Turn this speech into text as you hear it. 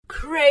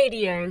Talk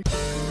Radio.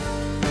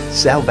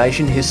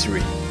 Salvation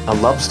History, a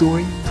Love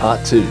Story,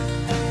 Part 2.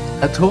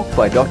 A talk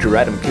by Dr.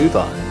 Adam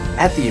Cooper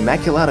at the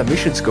Immaculata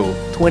Mission School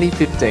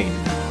 2015.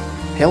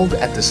 Held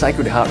at the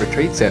Sacred Heart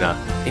Retreat Centre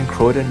in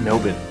Croydon,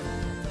 Melbourne.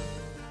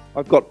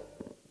 I've got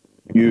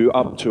you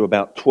up to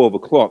about 12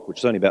 o'clock, which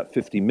is only about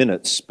 50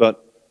 minutes,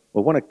 but I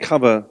want to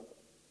cover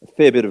a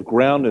fair bit of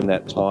ground in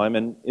that time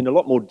and in a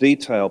lot more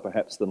detail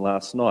perhaps than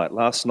last night.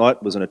 Last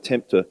night was an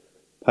attempt to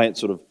paint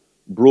sort of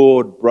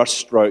broad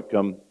brushstroke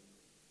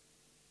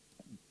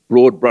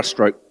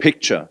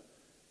picture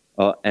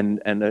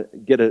and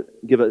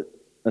give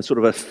a sort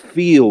of a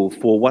feel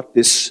for what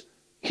this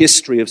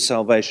history of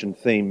salvation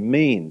theme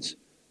means.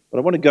 But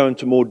I want to go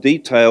into more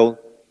detail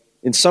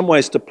in some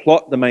ways to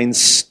plot the main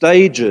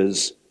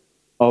stages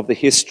of the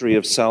history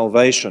of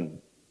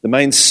salvation, the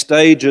main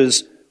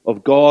stages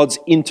of God's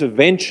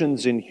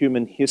interventions in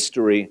human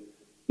history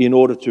in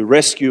order to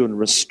rescue and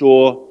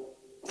restore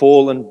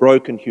fallen,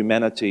 broken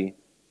humanity,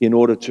 in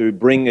order to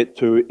bring it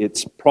to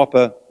its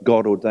proper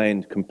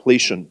God-ordained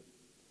completion.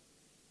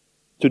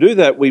 To do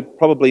that, we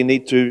probably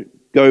need to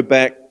go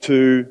back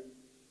to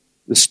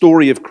the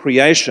story of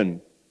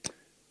creation.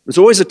 There's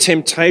always a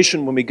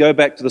temptation when we go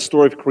back to the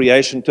story of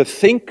creation to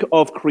think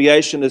of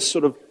creation as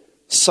sort of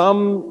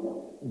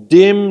some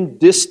dim,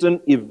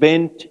 distant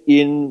event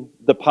in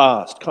the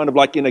past, kind of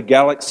like in a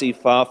galaxy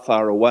far,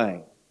 far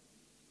away.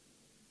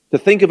 To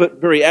think of it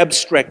very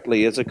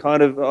abstractly as a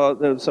kind of,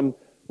 there's some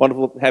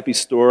wonderful happy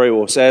story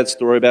or sad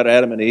story about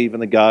Adam and Eve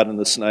and the garden and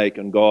the snake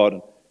and God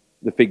and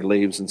the fig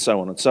leaves and so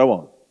on and so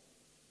on.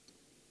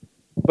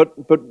 But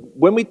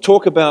when we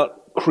talk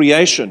about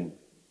creation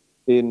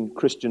in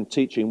Christian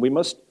teaching, we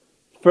must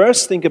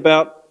first think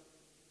about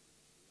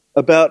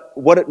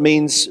what it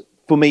means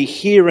for me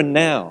here and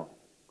now.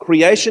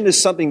 Creation is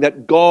something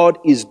that God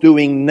is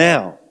doing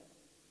now.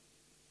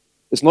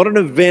 It's not an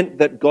event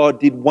that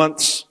God did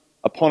once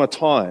upon a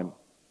time.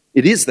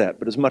 It is that,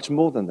 but it's much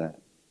more than that.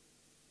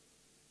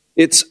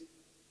 It's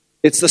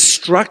the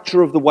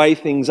structure of the way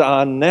things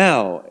are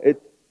now.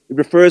 It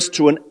refers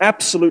to an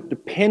absolute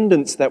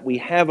dependence that we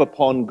have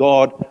upon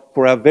God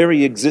for our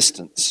very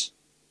existence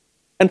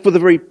and for the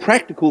very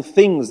practical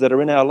things that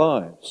are in our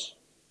lives.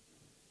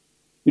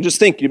 You just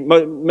think,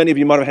 many of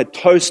you might have had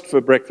toast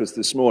for breakfast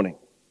this morning.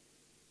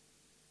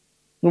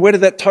 And where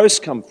did that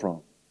toast come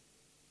from?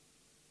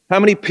 How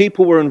many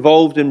people were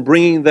involved in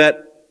bringing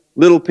that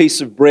little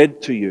piece of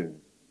bread to you?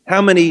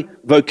 How many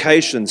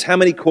vocations, how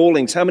many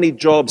callings, how many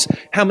jobs,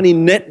 how many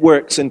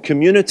networks and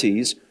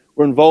communities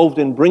were involved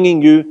in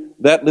bringing you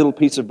that little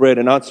piece of bread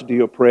in answer to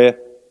your prayer,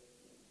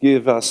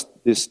 give us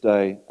this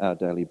day our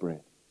daily bread?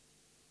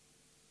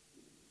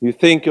 You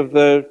think of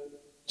the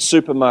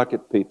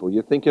supermarket people,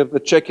 you think of the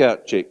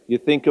checkout chick, you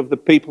think of the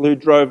people who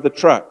drove the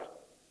truck,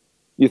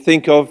 you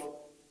think of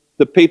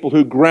the people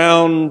who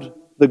ground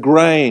the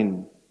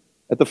grain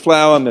at the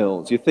flour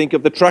mills, you think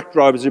of the truck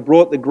drivers who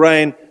brought the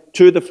grain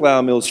to the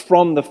flour mills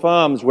from the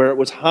farms where it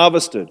was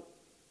harvested.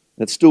 And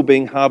it's still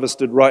being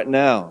harvested right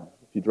now.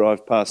 If you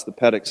drive past the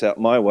paddocks out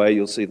my way,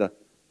 you'll see the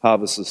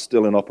harvest is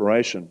still in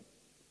operation.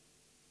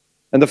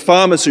 And the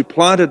farmers who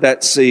planted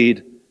that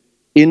seed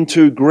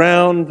into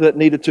ground that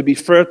needed to be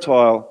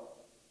fertile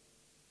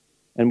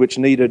and which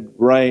needed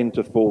rain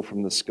to fall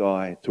from the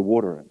sky to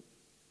water it.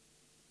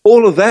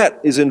 All of that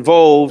is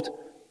involved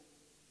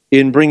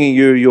in bringing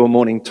you your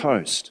morning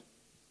toast.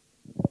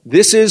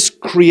 This is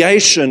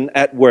creation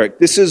at work.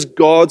 This is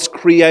God's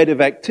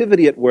creative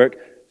activity at work,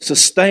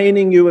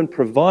 sustaining you and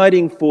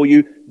providing for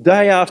you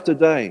day after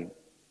day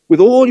with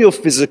all your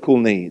physical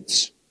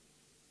needs.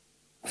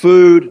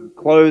 Food,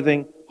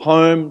 clothing,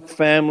 home,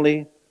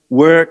 family,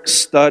 work,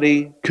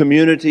 study,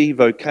 community,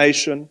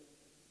 vocation,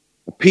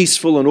 a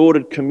peaceful and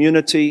ordered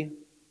community.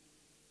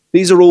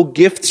 These are all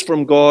gifts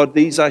from God.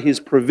 These are His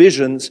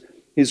provisions,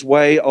 His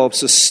way of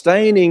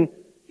sustaining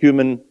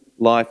human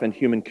life and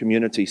human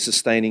community,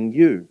 sustaining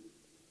you.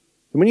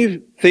 And when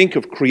you think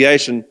of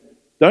creation,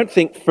 don't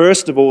think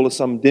first of all of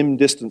some dim,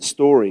 distant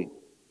story.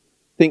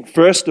 Think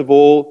first of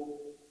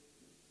all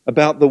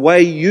about the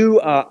way you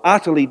are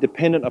utterly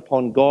dependent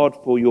upon God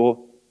for your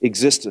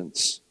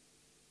existence.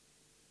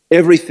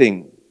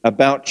 Everything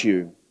about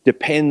you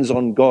depends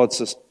on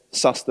God's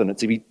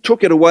sustenance. If He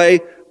took it away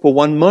for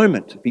one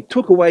moment, if He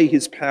took away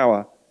His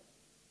power,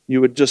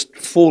 you would just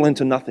fall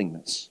into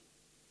nothingness.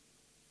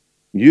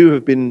 You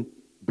have been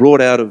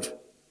brought out of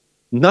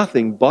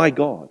nothing by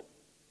God,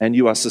 and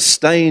you are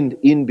sustained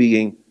in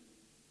being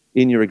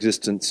in your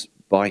existence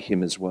by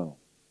Him as well.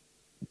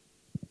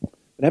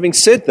 But having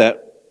said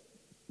that,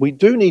 we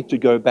do need to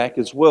go back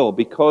as well,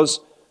 because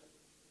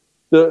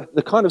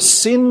the kind of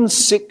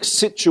sin-sick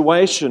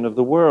situation of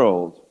the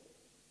world,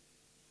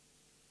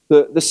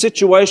 the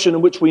situation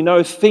in which we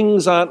know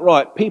things aren't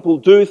right, people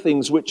do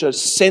things which are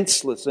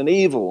senseless and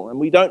evil, and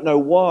we don't know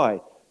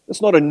why.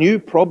 It's not a new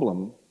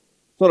problem.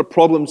 It's not a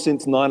problem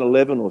since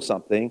 9/11 or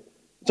something.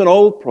 It's an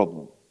old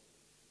problem.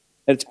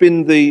 And it's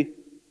been the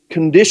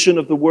condition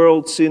of the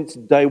world since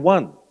day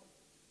one.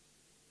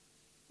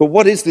 But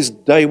what is this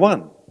day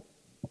one?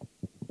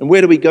 And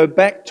where do we go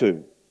back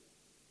to?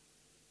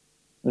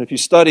 And if you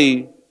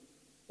study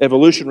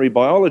evolutionary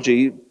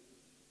biology,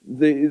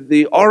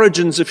 the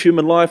origins of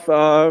human life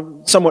are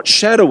somewhat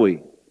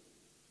shadowy.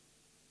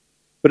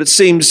 But it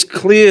seems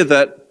clear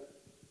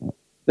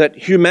that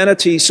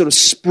humanity sort of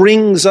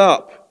springs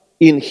up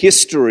in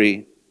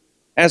history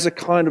as a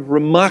kind of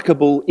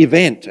remarkable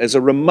event, as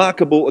a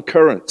remarkable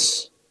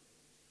occurrence.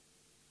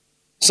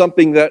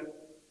 Something that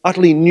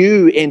utterly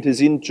new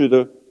enters into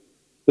the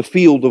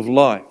field of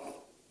life.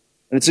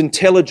 And its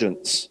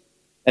intelligence,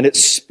 and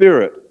its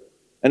spirit,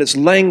 and its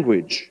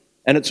language,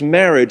 and its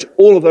marriage,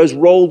 all of those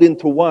rolled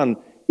into one,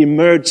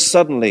 emerged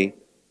suddenly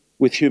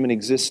with human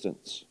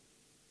existence.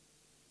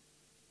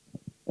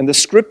 And the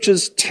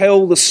scriptures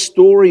tell the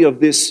story of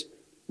this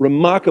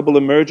remarkable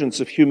emergence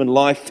of human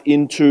life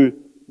into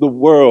the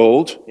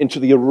world, into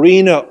the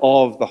arena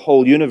of the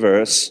whole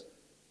universe,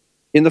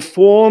 in the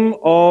form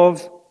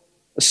of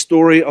a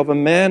story of a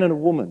man and a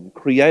woman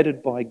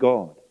created by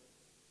God.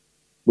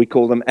 We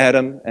call them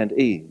Adam and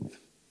Eve.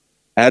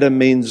 Adam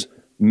means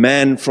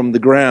man from the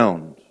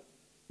ground,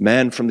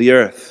 man from the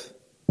earth.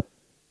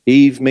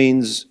 Eve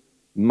means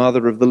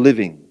mother of the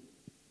living.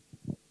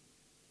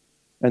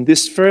 And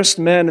this first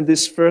man and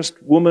this first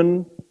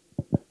woman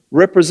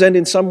represent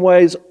in some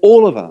ways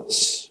all of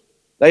us.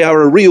 They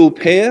are a real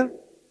pair,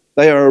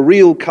 they are a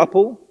real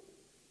couple,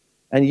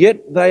 and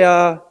yet they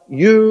are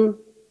you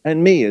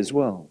and me as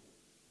well.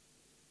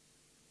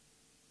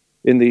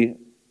 In the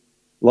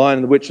Lion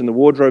and the Witch and the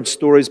Wardrobe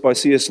stories by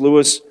C.S.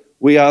 Lewis,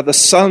 we are the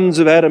sons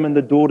of Adam and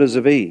the daughters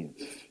of Eve.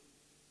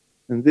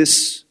 And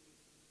this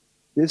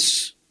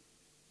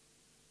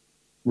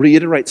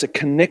reiterates a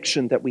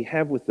connection that we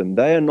have with them.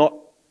 They are not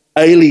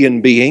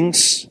alien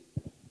beings.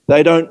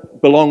 They don't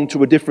belong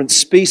to a different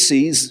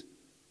species.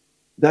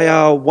 They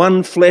are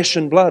one flesh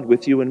and blood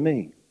with you and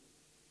me.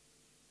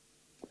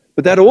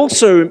 But that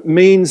also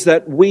means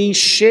that we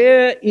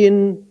share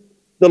in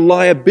the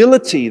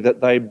liability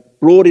that they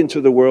brought into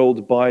the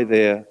world by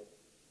their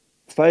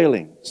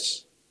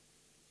failings,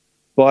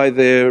 by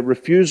their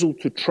refusal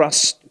to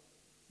trust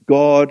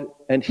God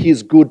and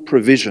His good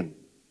provision.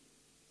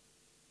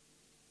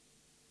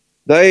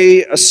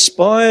 They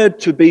aspired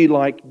to be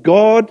like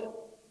God,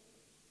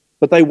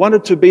 but they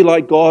wanted to be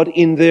like God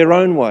in their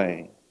own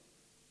way.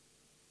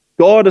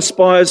 God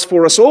aspires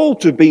for us all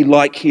to be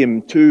like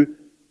Him, to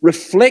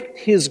reflect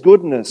His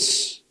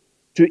goodness,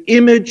 to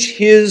image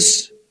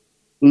His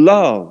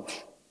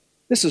love.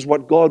 This is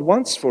what God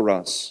wants for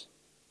us.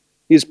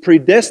 He has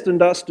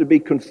predestined us to be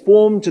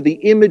conformed to the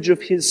image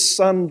of His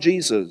Son,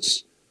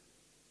 Jesus,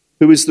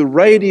 who is the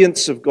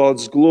radiance of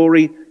God's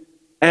glory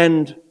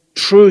and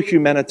true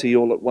humanity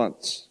all at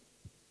once.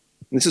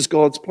 And this is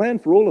God's plan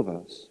for all of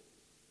us.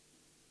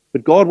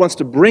 But God wants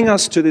to bring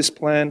us to this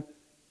plan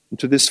and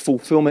to this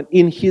fulfillment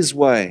in His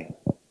way.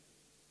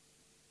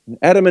 And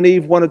Adam and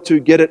Eve wanted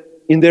to get it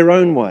in their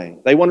own way.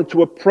 They wanted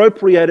to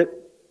appropriate it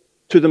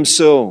to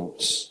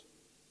themselves.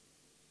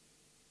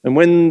 And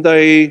when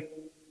they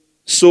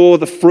saw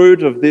the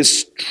fruit of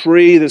this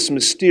tree, this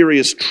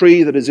mysterious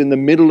tree that is in the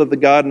middle of the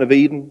Garden of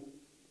Eden,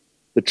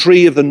 the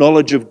tree of the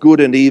knowledge of good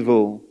and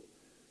evil,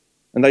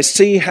 and they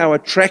see how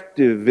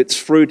attractive its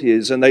fruit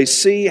is, and they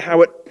see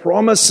how it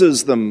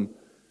promises them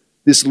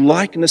this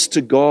likeness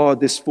to God,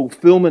 this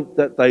fulfillment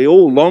that they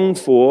all long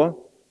for,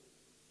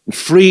 and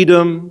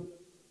freedom,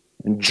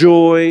 and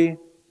joy,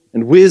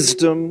 and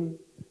wisdom,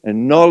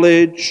 and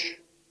knowledge.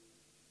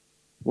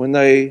 When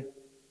they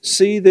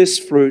see this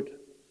fruit,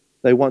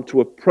 they want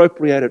to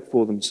appropriate it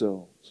for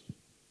themselves.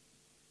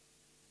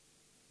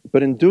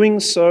 But in doing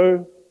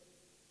so,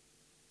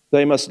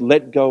 they must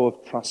let go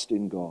of trust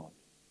in God.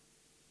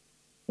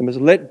 They must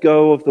let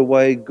go of the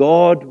way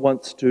God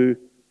wants to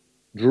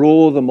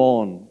draw them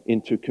on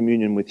into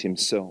communion with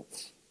Himself.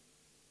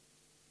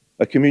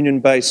 A communion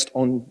based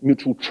on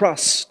mutual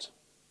trust.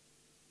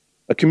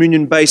 A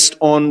communion based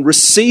on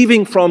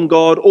receiving from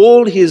God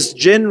all His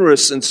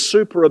generous and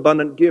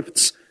superabundant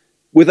gifts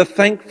with a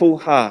thankful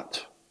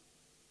heart.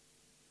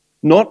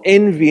 Not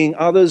envying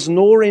others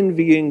nor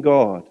envying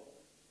God,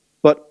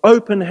 but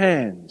open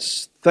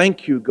hands.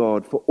 Thank you,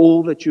 God, for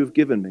all that you've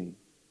given me.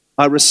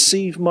 I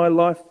receive my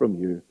life from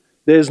you.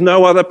 There's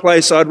no other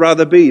place I'd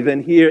rather be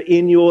than here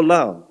in your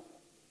love.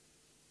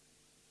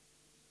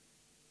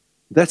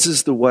 That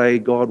is the way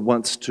God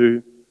wants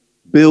to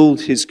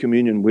build His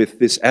communion with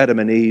this Adam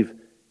and Eve,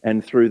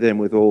 and through them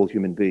with all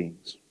human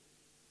beings.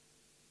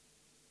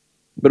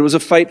 But it was a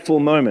fateful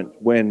moment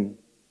when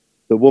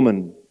the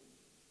woman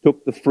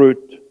took the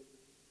fruit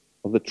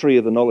of the tree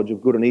of the knowledge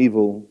of good and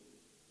evil,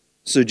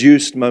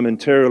 seduced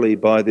momentarily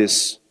by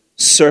this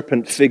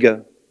serpent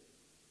figure,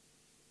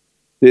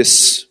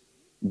 this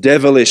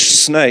devilish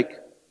snake,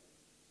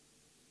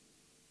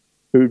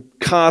 who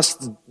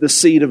casts the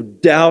seed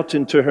of doubt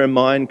into her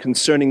mind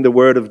concerning the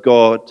Word of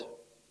God,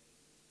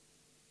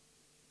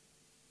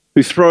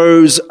 who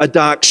throws a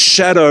dark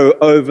shadow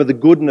over the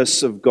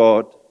goodness of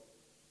God.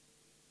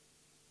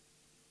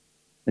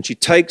 And she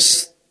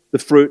takes the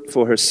fruit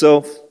for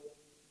herself,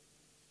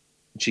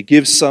 and she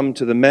gives some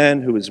to the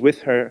man who is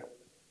with her,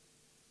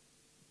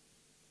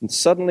 and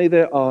suddenly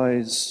their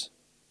eyes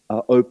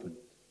are opened.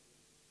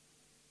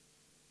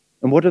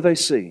 And what do they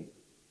see?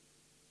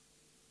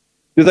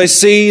 Do they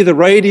see the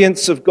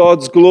radiance of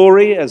God's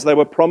glory as they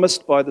were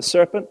promised by the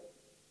serpent?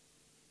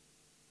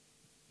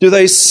 Do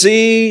they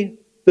see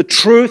the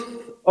truth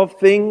of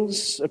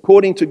things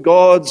according to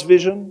God's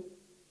vision?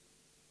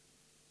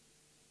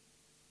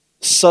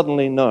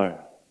 Suddenly, no.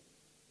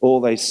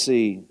 All they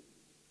see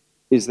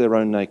is their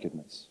own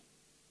nakedness,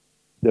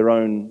 their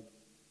own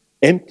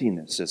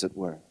emptiness, as it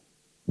were,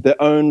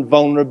 their own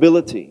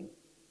vulnerability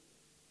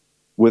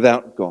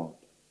without God.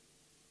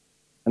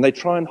 And they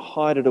try and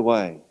hide it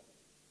away.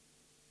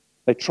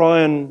 They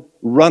try and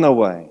run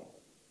away.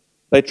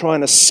 They try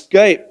and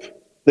escape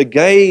the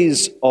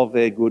gaze of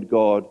their good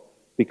God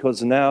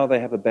because now they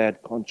have a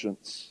bad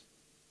conscience.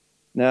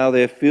 Now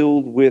they're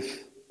filled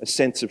with a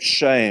sense of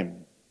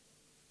shame.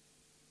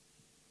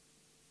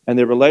 And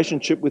their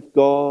relationship with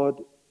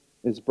God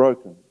is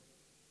broken.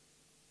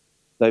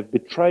 They've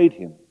betrayed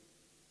Him.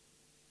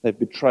 They've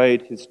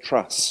betrayed His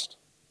trust.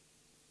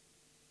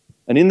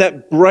 And in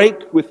that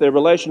break with their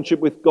relationship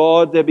with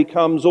God, there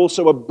becomes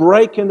also a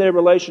break in their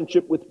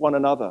relationship with one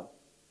another.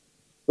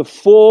 The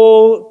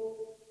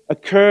fall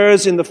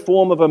occurs in the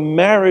form of a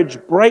marriage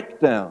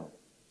breakdown.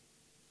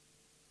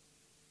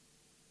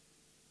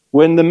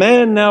 When the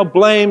man now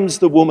blames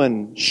the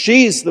woman,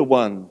 she's the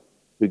one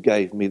who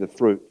gave me the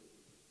fruit,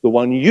 the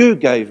one you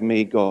gave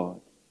me,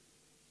 God.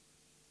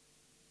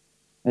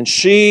 And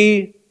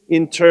she,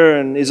 in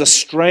turn, is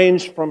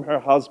estranged from her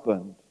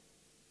husband.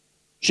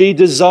 She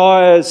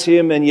desires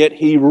him, and yet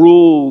he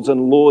rules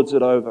and lords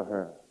it over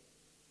her.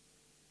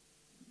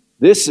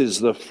 This is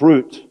the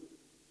fruit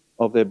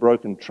of their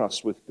broken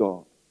trust with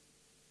God.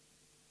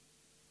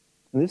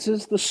 And this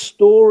is the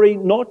story,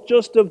 not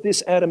just of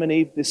this Adam and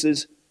Eve, this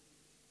is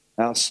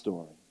our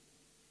story.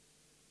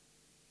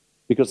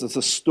 Because it's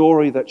a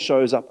story that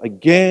shows up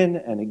again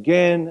and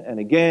again and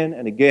again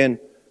and again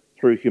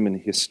through human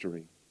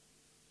history.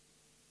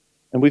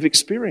 And we've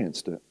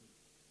experienced it.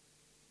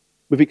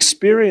 We've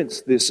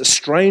experienced this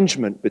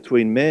estrangement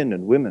between men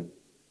and women,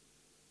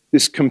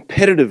 this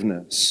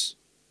competitiveness,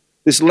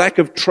 this lack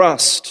of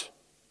trust.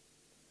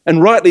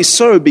 And rightly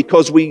so,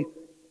 because we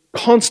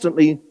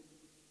constantly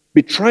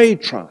betray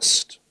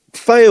trust,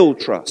 fail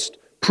trust,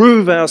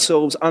 prove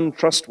ourselves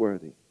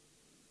untrustworthy.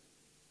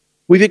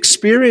 We've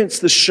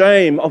experienced the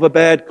shame of a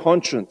bad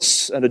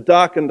conscience and a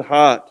darkened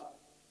heart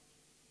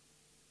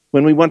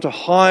when we want to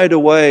hide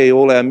away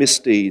all our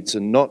misdeeds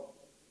and not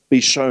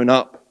be shown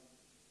up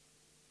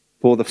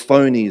for the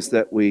phonies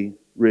that we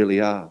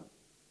really are.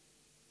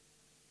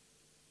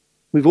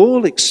 We've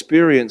all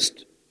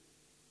experienced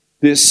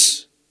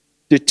this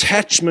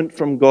detachment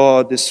from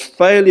God, this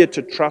failure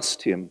to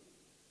trust Him,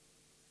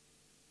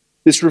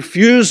 this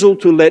refusal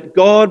to let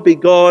God be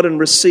God and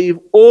receive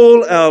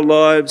all our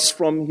lives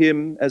from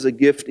Him as a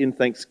gift in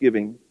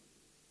thanksgiving.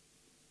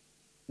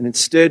 And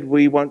instead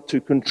we want to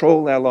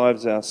control our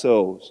lives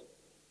ourselves.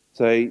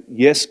 Say,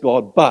 yes,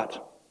 God,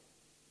 but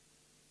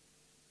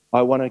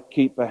I want to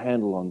keep a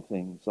handle on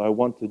things. I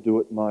want to do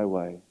it my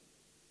way.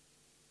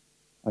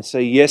 I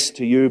say yes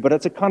to you, but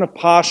it's a kind of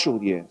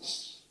partial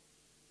yes.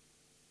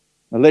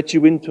 I let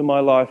you into my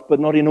life, but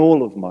not in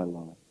all of my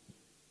life.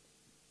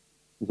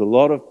 There's a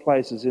lot of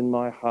places in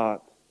my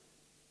heart,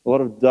 a lot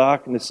of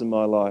darkness in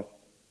my life,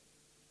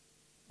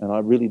 and I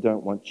really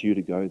don't want you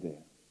to go there.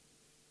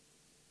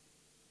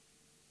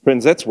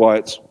 Friends, that's why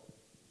it's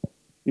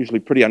usually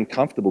pretty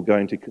uncomfortable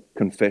going to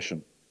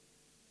confession.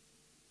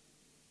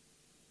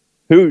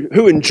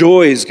 Who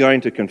enjoys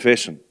going to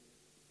confession?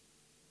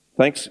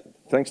 Thanks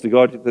to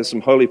God, there's some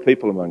holy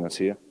people among us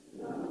here.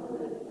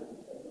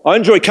 I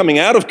enjoy coming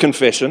out of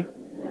confession.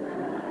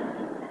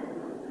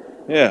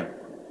 Yeah.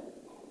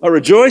 I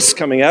rejoice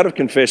coming out of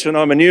confession.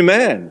 I'm a new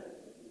man.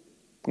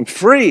 I'm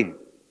free.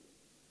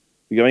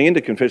 Going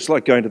into confession, it's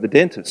like going to the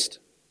dentist.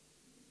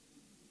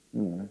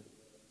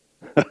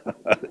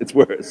 It's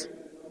worse.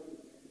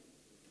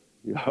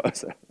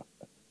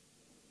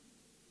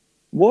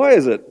 Why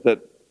is it that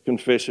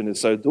confession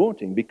is so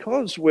daunting?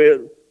 Because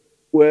we're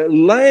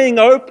laying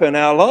open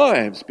our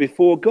lives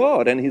before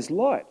God and His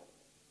light.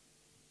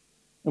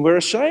 And we're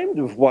ashamed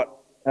of what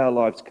our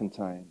lives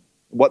contain,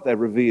 what they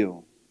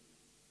reveal.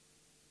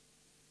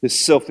 This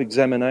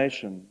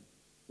self-examination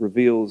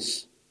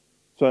reveals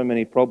so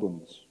many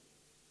problems.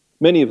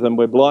 Many of them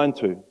we're blind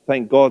to.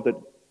 Thank God that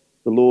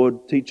the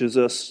Lord teaches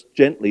us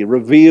gently,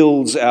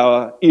 reveals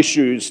our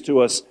issues to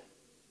us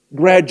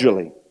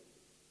gradually.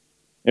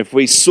 If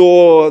we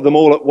saw them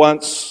all at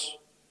once,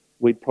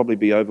 we'd probably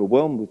be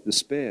overwhelmed with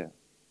despair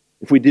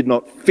if we did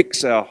not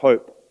fix our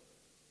hope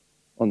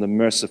on the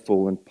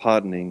merciful and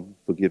pardoning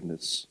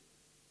forgiveness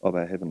of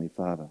our Heavenly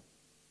Father.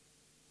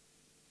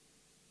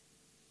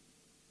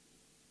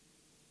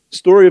 The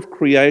story of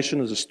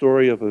creation is a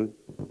story of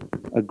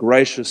a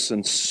gracious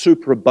and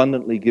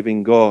superabundantly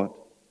giving God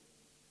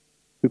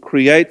who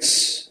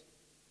creates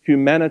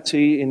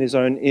humanity in His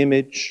own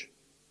image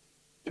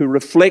to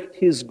reflect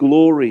His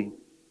glory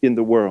in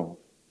the world.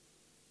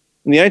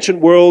 In the ancient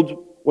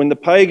world, when the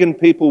pagan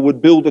people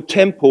would build a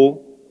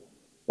temple,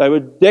 They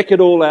would deck it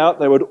all out.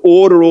 They would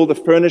order all the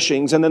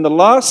furnishings. And then the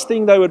last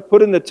thing they would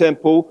put in the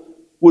temple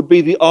would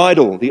be the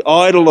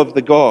idol of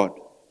the god.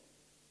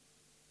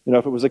 You know,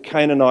 if it was a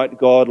Canaanite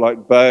god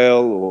like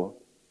Baal or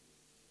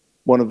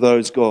one of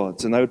those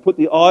gods. And they would put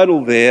the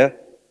idol there,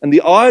 and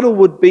the idol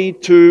would be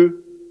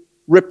to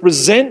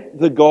represent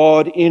the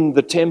god in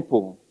the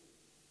temple,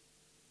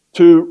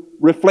 to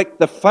reflect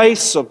the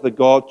face of the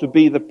god, to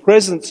be the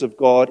presence of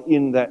God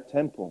in that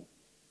temple.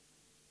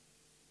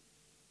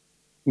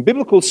 And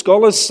biblical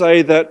scholars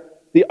say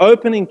that the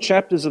opening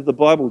chapters of the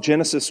Bible,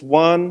 Genesis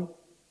 1,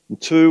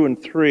 and 2,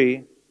 and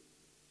 3,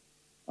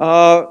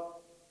 are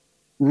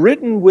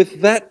written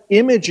with that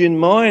image in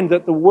mind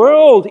that the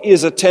world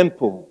is a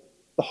temple.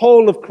 The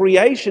whole of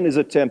creation is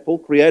a temple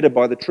created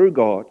by the true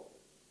God,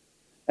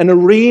 an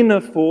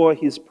arena for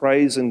His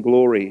praise and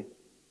glory.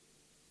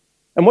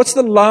 And what's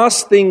the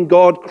last thing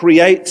God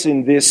creates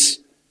in this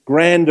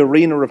grand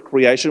arena of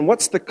creation?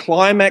 What's the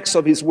climax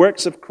of His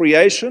works of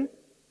creation?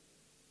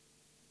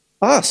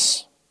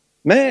 Us,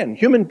 man,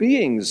 human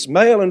beings,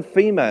 male and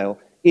female,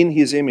 in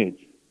His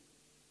image.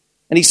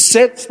 And He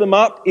sets them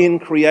up in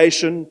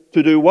creation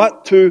to do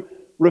what? To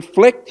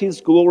reflect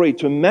His glory,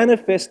 to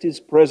manifest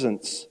His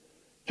presence,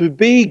 to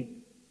be,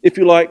 if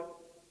you like,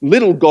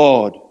 little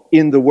God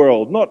in the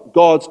world. Not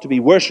gods to be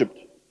worshipped,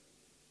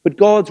 but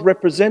God's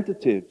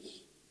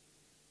representatives,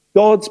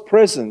 God's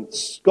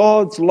presence,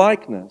 God's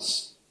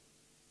likeness,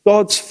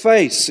 God's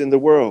face in the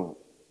world.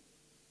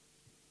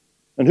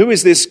 And who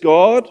is this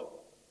God?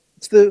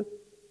 It's the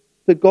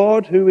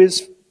God who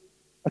is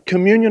a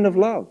communion of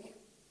love.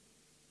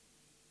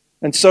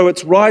 And so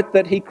it's right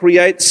that He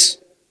creates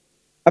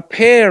a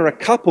pair, a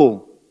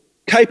couple,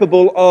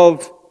 capable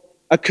of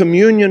a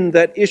communion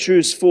that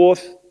issues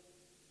forth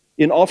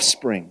in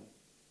offspring,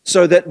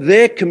 so that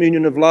their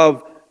communion of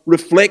love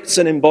reflects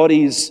and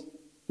embodies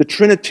the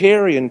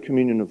Trinitarian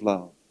communion of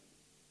love.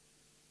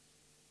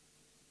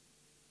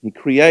 He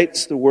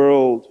creates the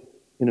world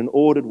in an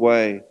ordered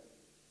way,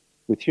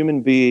 with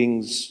human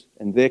beings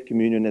and their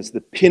communion as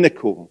the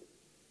pinnacle,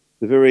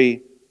 the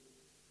very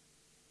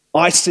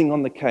icing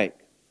on the cake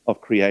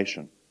of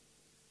creation.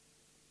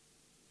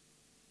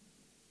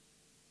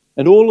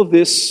 And all of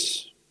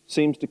this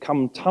seems to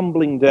come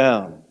tumbling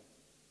down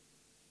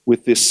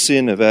with this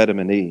sin of Adam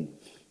and Eve.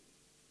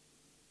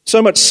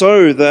 So much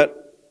so that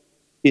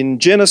in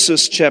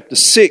Genesis chapter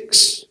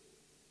 6,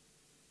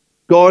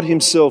 God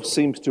Himself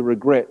seems to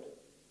regret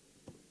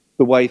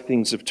the way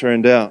things have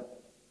turned out.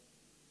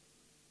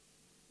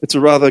 It's a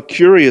rather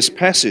curious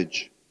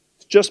passage.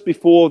 It's just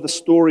before the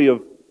story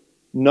of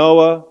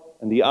Noah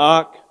and the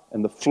ark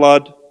and the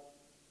flood.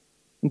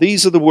 And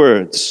these are the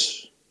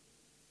words.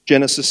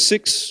 Genesis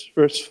 6,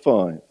 verse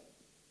 5.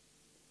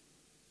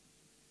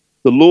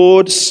 The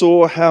Lord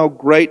saw how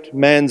great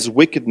man's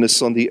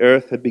wickedness on the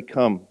earth had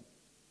become,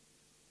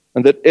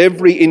 and that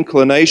every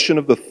inclination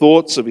of the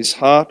thoughts of his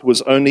heart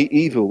was only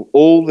evil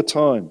all the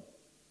time.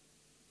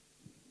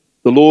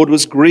 The Lord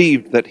was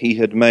grieved that He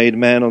had made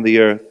man on the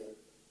earth,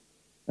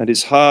 and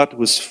His heart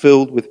was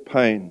filled with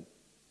pain.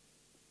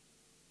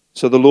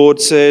 So the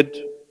Lord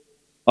said,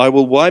 I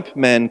will wipe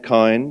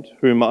mankind,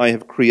 whom I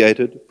have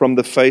created, from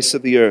the face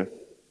of the earth,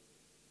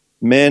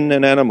 men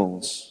and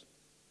animals,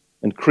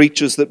 and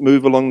creatures that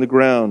move along the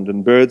ground,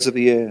 and birds of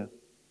the air,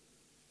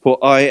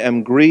 for I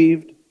am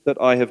grieved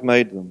that I have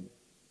made them.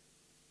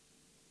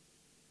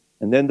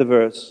 And then the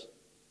verse,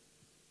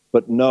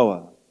 but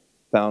Noah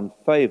found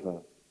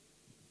favor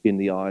in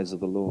the eyes of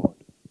the Lord.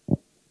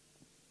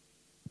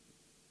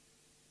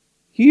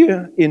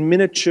 Here in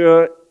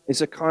miniature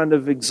is a kind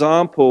of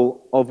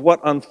example of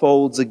what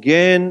unfolds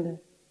again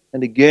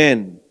and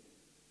again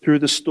through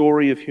the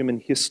story of human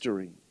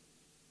history.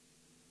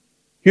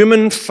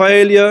 Human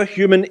failure,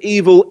 human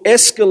evil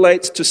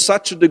escalates to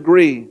such a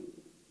degree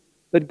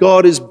that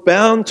God is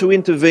bound to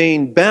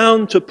intervene,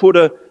 bound to put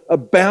a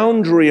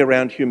boundary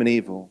around human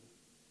evil.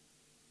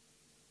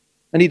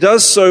 And He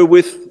does so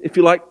with, if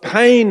you like,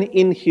 pain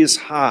in His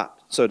heart,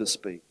 so to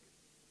speak.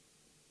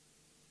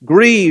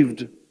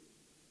 Grieved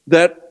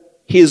that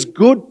His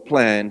good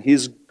plan,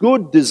 His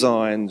good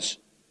designs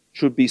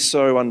should be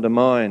so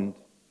undermined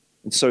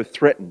and so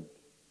threatened.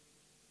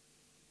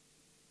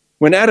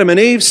 When Adam and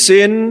Eve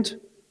sinned,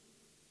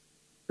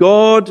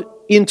 God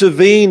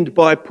intervened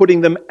by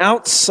putting them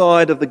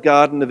outside of the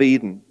Garden of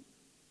Eden,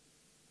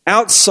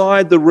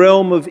 outside the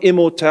realm of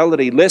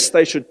immortality, lest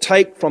they should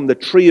take from the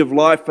tree of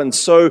life and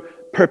so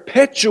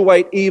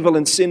perpetuate evil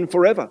and sin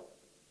forever.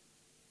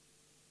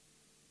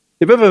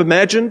 Have you ever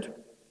imagined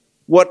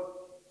what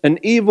an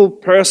evil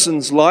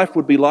person's life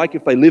would be like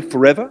if they lived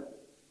forever?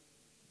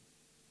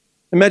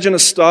 Imagine a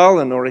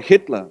Stalin or a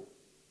Hitler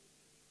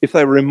if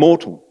they were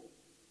immortal.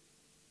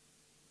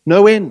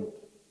 No end.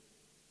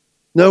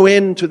 No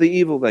end to the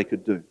evil they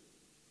could do.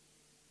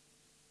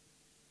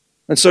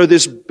 And so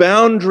this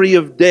boundary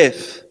of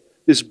death,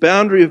 this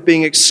boundary of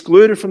being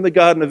excluded from the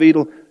Garden of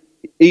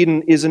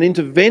Eden is an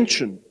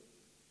intervention.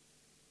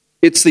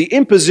 It's the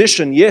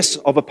imposition, yes,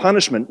 of a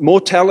punishment,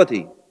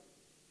 mortality.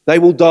 They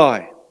will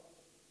die.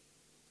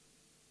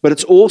 But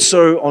it's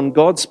also, on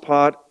God's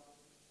part,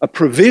 a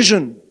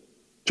provision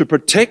to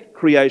protect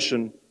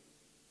creation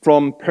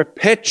from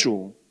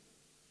perpetual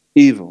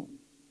evil.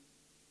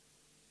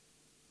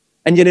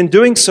 And yet in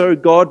doing so,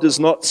 God does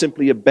not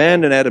simply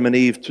abandon Adam and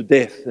Eve to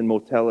death and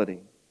mortality.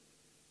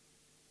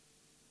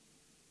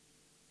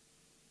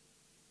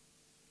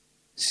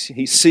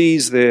 He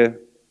sees their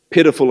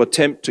pitiful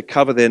attempt to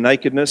cover their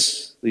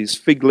nakedness, these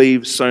fig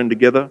leaves sewn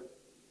together.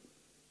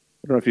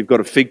 I don't know if you've got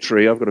a fig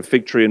tree. I've got a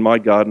fig tree in my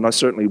garden. I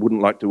certainly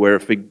wouldn't like to wear a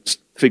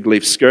fig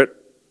leaf skirt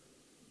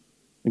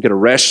and get a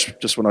rash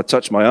just when I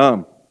touch my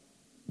arm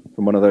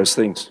from one of those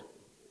things.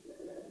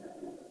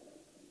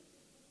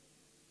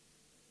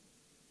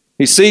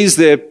 He sees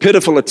their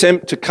pitiful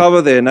attempt to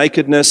cover their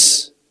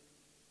nakedness.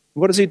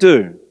 What does he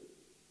do?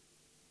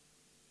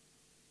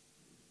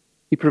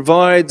 He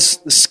provides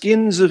the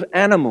skins of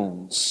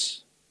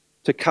animals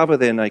to cover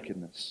their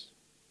nakedness.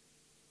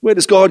 Where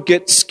does God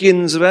get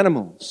skins of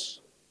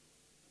animals?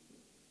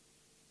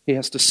 He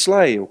has to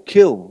slay or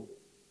kill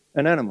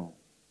an animal.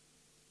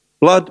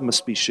 Blood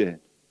must be shed.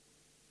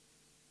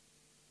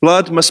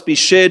 Blood must be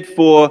shed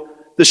for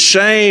the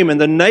shame and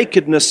the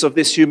nakedness of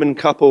this human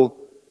couple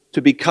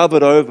to be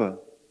covered over,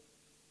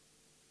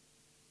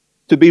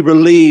 to be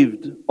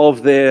relieved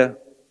of their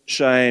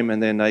shame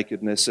and their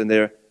nakedness and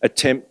their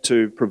attempt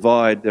to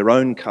provide their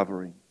own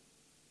covering.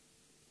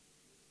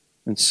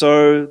 And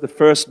so the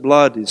first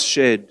blood is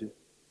shed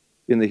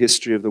in the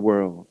history of the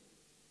world.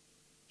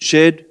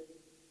 Shed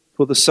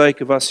for the sake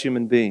of us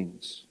human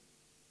beings.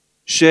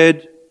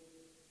 Shed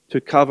to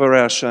cover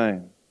our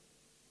shame.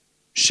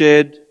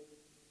 Shed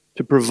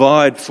to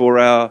provide for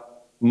our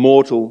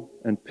mortal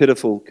and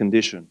pitiful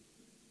condition.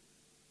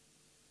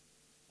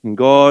 And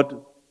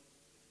God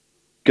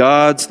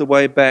guards the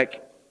way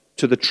back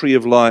to the tree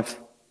of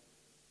life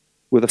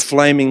with a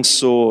flaming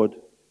sword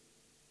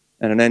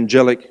and an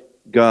angelic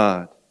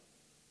guard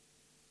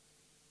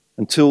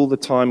until the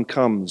time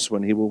comes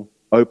when he will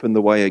open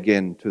the way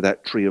again to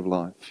that tree of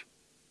life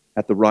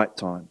at the right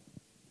time.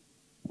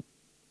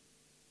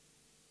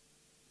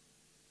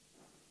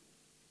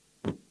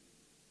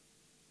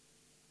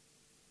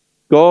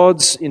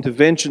 God's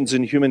interventions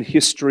in human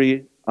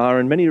history are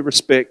in many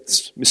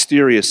respects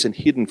mysterious and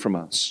hidden from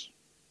us.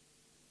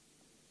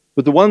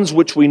 But the ones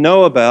which we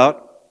know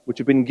about, which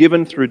have been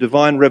given through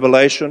divine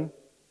revelation,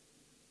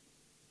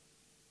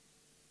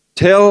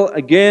 tell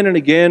again and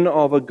again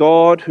of a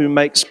God who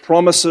makes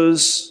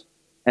promises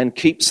and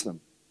keeps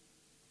them.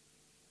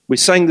 We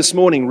sang this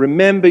morning,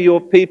 remember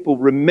your people,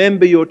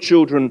 remember your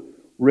children,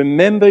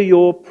 remember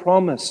your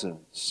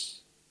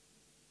promises.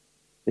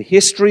 The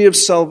history of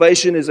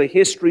salvation is a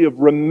history of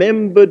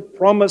remembered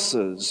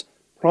promises,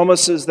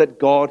 promises that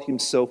God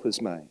himself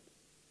has made.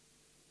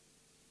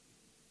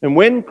 And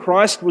when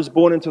Christ was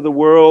born into the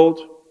world,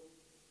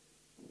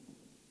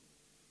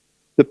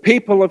 the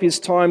people of his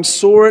time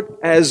saw it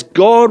as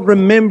God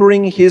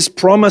remembering his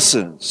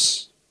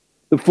promises,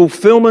 the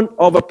fulfillment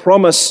of a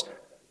promise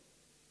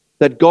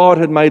that God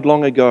had made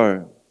long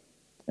ago.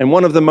 And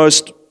one of the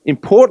most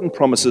important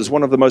promises,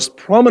 one of the most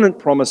prominent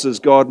promises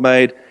God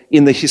made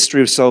in the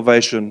history of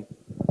salvation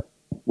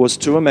was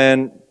to a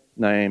man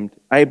named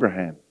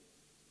Abraham.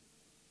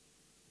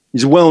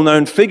 He's a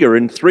well-known figure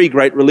in three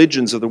great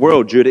religions of the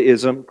world,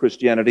 Judaism,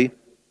 Christianity,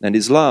 and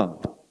Islam.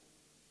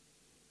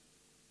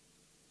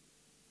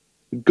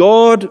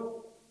 God,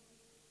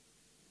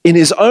 in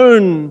his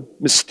own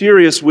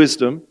mysterious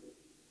wisdom,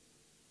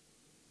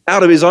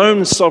 out of his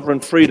own sovereign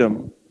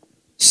freedom,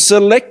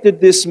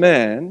 selected this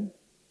man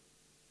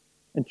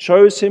and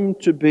chose him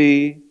to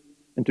be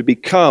and to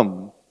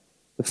become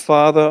the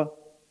father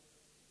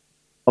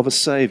of a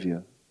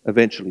Savior,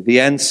 eventually,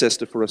 the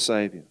ancestor for a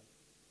Savior.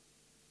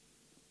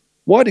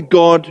 Why did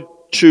God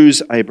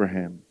choose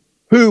Abraham?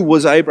 Who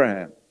was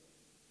Abraham?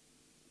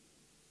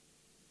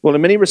 Well,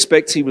 in many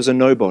respects, he was a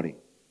nobody.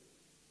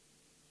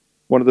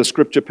 One of the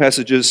scripture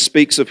passages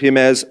speaks of him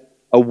as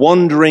a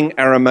wandering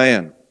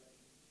Aramaean.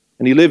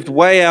 And he lived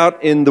way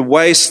out in the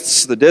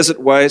wastes, the desert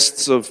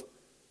wastes of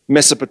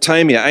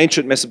Mesopotamia,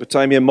 ancient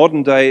Mesopotamia,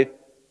 modern-day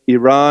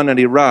Iran and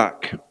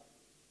Iraq.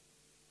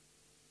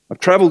 I've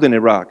traveled in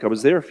Iraq. I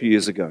was there a few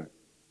years ago.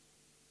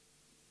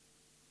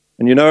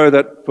 And you know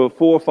that for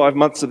 4 or 5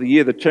 months of the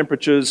year, the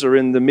temperatures are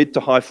in the mid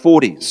to high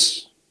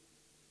 40s.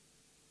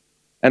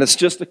 And it's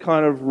just a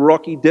kind of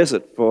rocky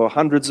desert for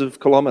hundreds of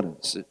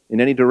kilometers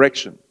in any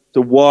direction. It's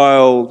a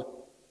wild,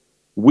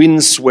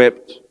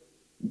 windswept,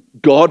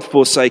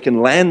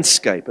 God-forsaken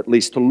landscape, at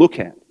least to look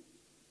at.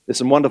 There's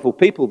some wonderful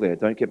people there,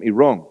 don't get me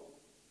wrong.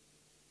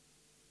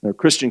 There are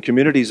Christian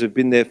communities who have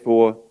been there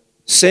for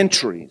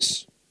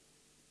centuries,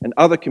 and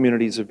other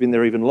communities have been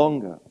there even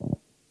longer.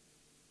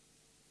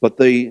 But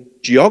the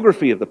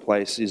geography of the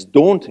place is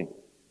daunting.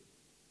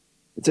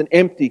 It's an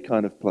empty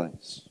kind of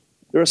place.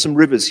 There are some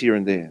rivers here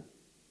and there.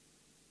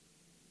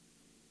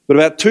 But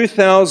about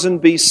 2000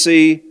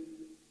 BC,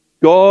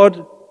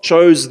 God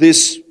chose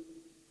this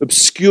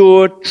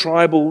obscure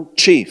tribal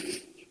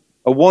chief,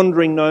 a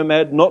wandering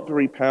nomad, not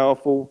very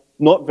powerful,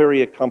 not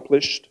very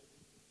accomplished.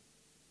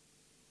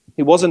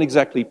 He wasn't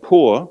exactly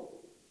poor,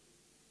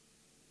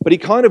 but he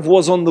kind of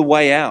was on the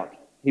way out.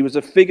 He was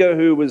a figure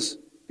who was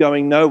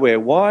going nowhere.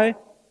 Why?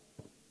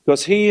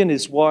 Because he and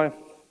his wife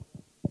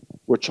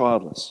were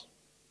childless.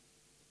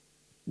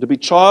 To be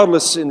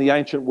childless in the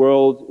ancient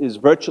world is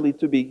virtually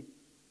to be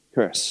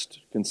cursed,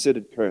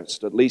 considered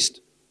cursed, at least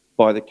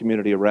by the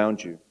community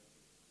around you.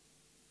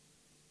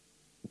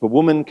 If a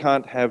woman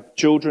can't have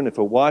children, if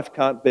a wife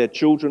can't bear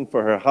children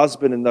for her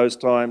husband in those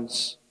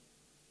times,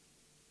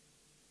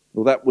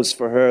 well, that was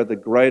for her the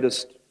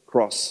greatest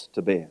cross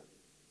to bear.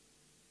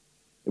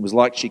 It was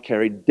like she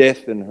carried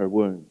death in her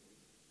womb,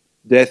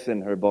 death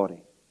in her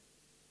body.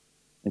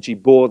 And she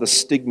bore the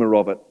stigma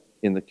of it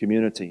in the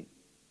community.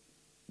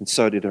 And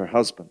so did her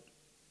husband.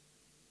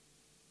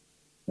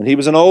 And he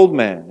was an old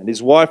man, and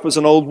his wife was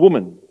an old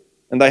woman,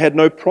 and they had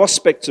no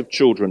prospects of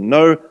children,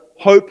 no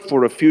hope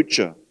for a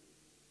future.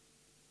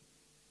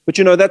 But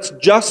you know, that's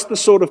just the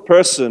sort of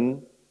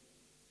person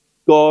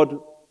God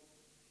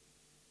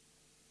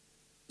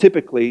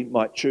typically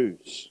might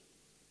choose.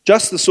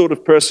 Just the sort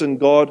of person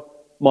God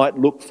might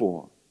look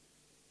for.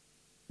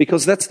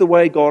 Because that's the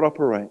way God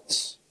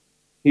operates.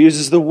 He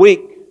uses the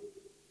weak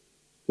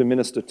to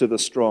minister to the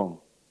strong.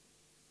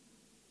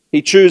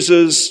 He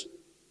chooses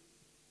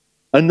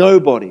a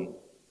nobody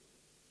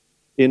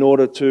in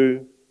order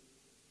to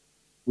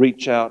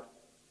reach out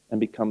and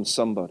become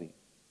somebody.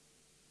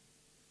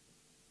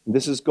 And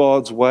this is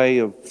God's way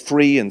of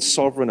free and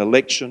sovereign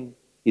election.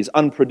 He's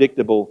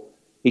unpredictable.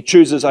 He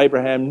chooses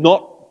Abraham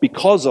not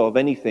because of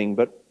anything,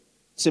 but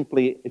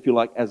simply, if you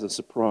like, as a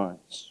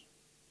surprise.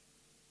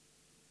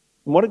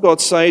 And what did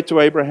God say to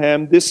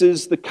Abraham? This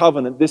is the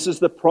covenant, this is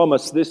the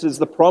promise, this is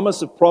the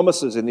promise of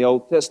promises in the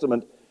Old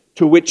Testament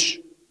to which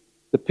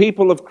the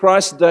people of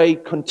Christ's day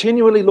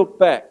continually look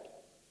back.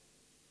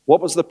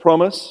 What was the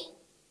promise?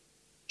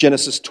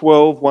 Genesis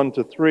 12,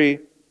 1-3.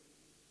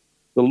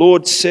 The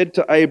Lord said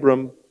to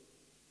Abram,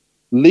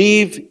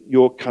 leave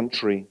your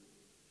country,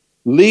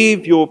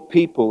 leave your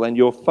people and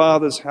your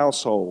father's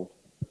household,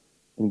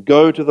 and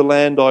go to the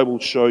land I will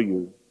show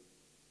you.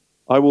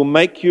 I will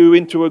make you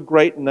into a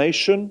great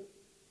nation,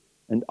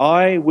 and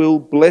I will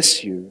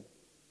bless you.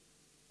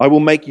 I will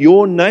make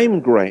your name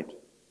great,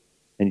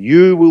 and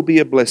you will be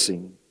a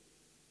blessing.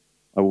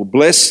 I will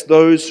bless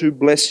those who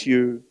bless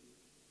you,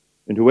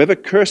 and whoever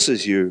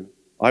curses you,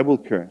 I will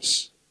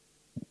curse.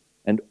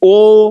 And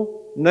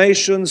all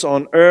nations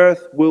on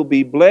earth will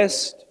be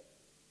blessed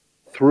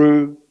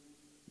through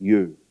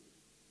you.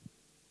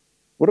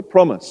 What a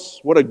promise.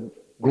 What a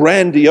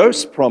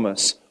grandiose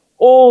promise.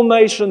 All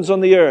nations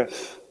on the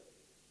earth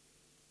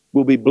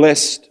will be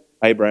blessed,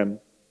 Abraham,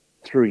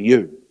 through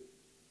you.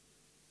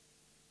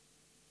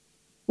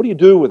 What do you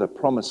do with a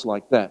promise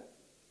like that?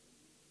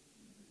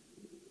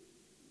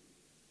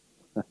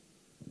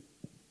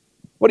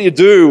 What do you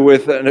do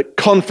with a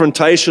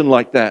confrontation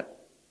like that?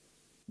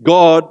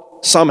 God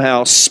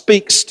somehow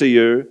speaks to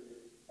you,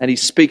 and He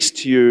speaks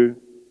to you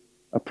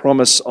a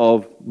promise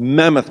of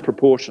mammoth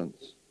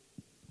proportions.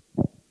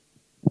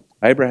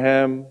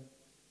 Abraham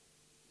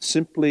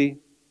simply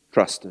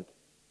trusted.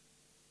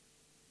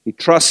 He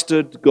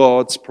trusted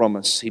God's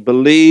promise. He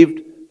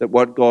believed that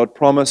what God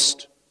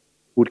promised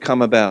would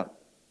come about.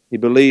 He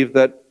believed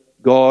that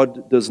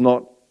God does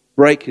not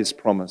break His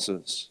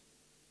promises.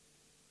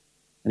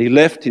 And he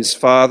left his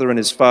father and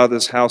his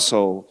father's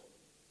household.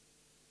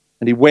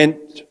 And he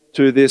went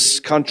to this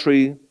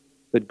country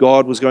that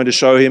God was going to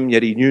show him,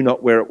 yet he knew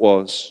not where it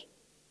was.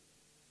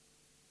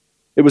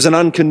 It was an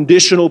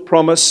unconditional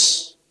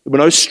promise. There were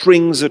no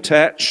strings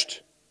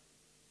attached.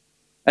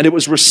 And it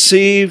was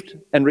received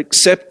and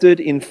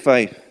accepted in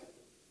faith.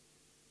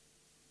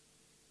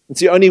 It's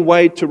the only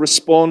way to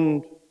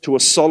respond to a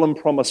solemn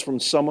promise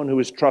from someone who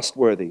is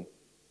trustworthy.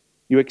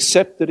 You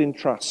accept it in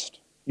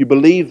trust. You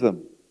believe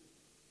them.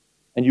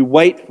 And you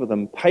wait for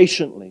them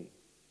patiently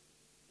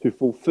to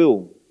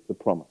fulfill the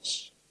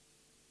promise.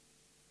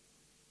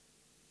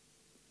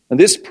 And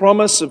this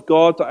promise of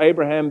God to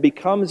Abraham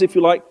becomes, if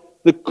you like,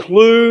 the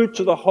clue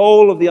to the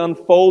whole of the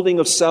unfolding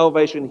of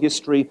salvation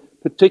history,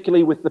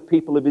 particularly with the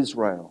people of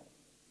Israel.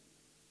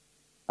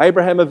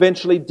 Abraham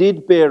eventually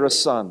did bear a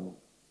son,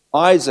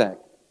 Isaac.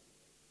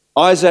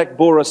 Isaac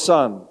bore a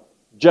son,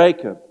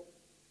 Jacob.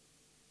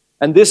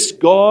 And this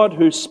God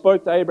who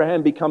spoke to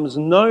Abraham becomes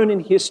known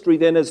in history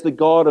then as the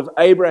God of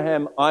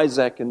Abraham,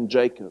 Isaac, and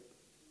Jacob.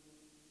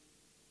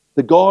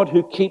 The God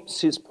who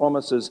keeps His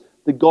promises,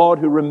 the God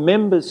who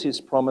remembers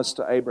His promise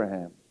to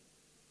Abraham.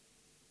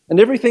 And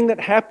everything that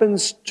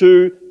happens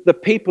to the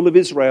people of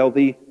Israel,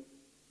 the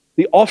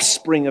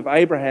offspring of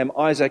Abraham,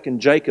 Isaac,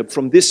 and Jacob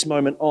from this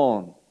moment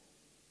on,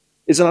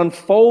 is an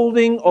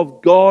unfolding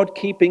of God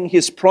keeping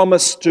His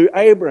promise to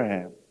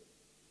Abraham.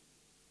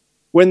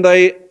 When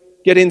they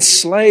get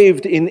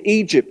enslaved in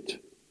Egypt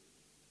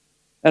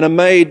and are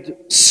made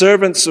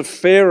servants of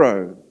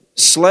Pharaoh,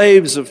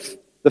 slaves of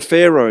the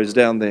pharaohs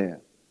down there,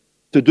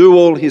 to do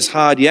all his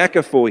hard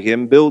yakka for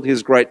him, build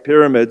his great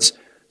pyramids,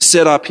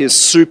 set up his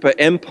super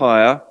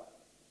empire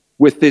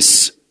with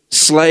this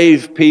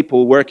slave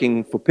people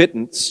working for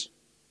pittance.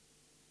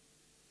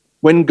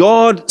 When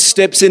God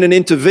steps in and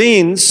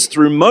intervenes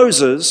through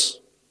Moses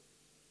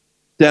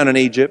down in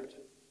Egypt,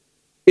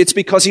 It's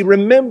because he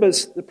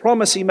remembers the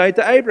promise he made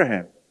to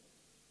Abraham.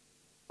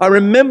 I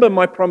remember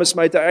my promise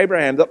made to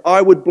Abraham that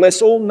I would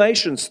bless all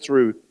nations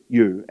through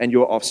you and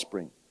your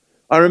offspring.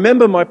 I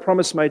remember my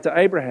promise made to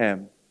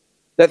Abraham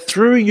that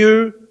through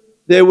you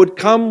there would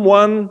come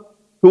one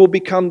who will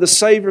become the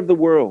Savior of the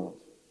world.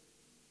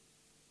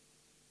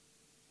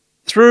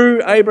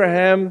 Through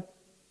Abraham,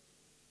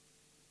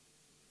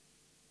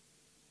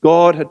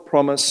 God had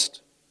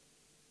promised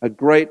a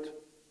great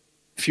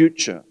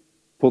future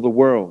for the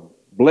world,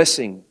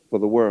 blessing for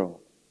the world.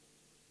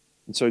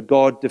 And so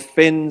God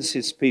defends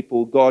his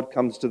people. God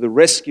comes to the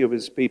rescue of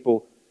his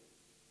people.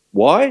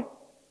 Why?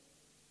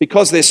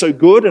 Because they're so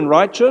good and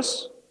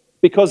righteous?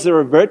 Because they're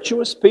a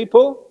virtuous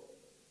people?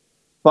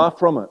 Far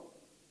from it.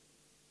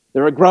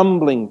 They're a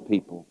grumbling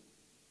people.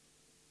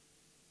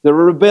 They're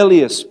a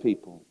rebellious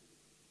people.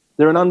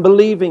 They're an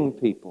unbelieving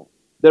people.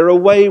 They're a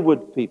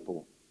wayward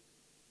people.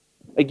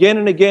 Again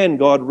and again,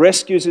 God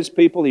rescues his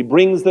people. He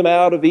brings them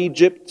out of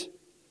Egypt,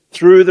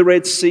 through the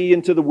Red Sea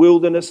into the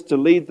wilderness to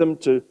lead them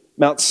to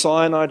Mount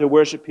Sinai to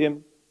worship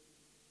him.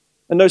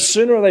 And no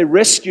sooner are they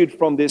rescued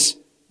from this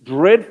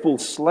dreadful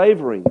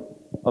slavery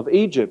of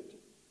Egypt,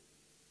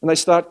 and they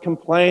start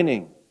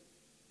complaining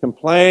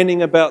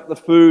about the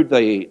food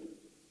they eat.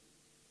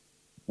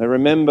 They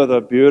remember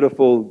the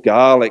beautiful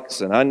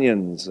garlics and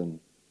onions and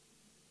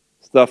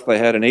stuff they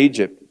had in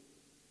Egypt.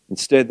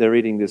 Instead, they're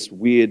eating this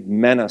weird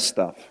manna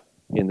stuff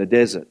in the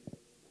desert.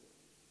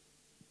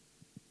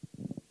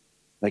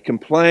 They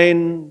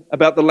complain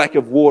about the lack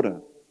of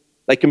water.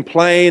 They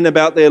complain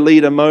about their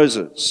leader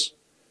Moses.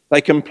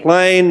 They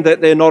complain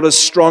that they're not as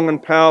strong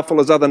and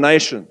powerful as other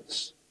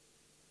nations.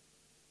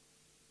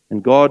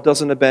 And God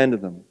doesn't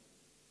abandon them.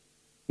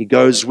 He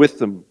goes with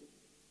them.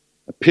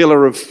 A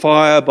pillar of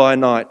fire by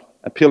night,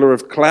 a pillar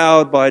of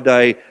cloud by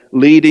day,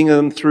 leading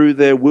them through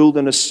their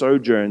wilderness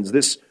sojourns.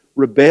 This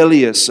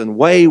rebellious and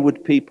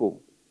wayward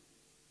people,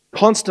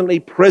 constantly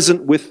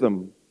present with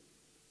them,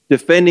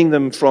 defending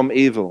them from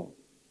evil,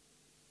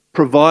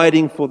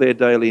 providing for their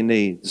daily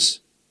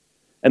needs,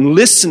 and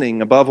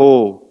listening above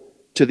all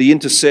to the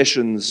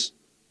intercessions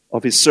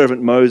of his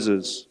servant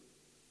Moses,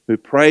 who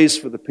prays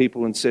for the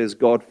people and says,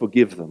 God,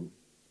 forgive them.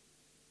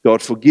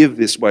 God, forgive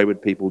this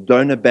wayward people.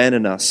 Don't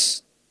abandon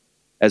us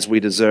as we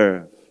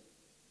deserve.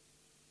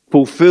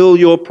 Fulfill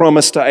your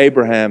promise to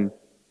Abraham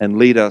and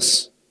lead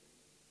us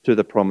to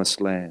the promised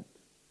land.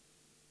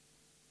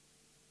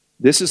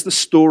 This is the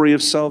story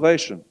of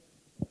salvation,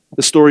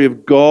 the story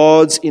of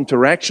God's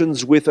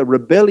interactions with a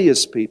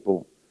rebellious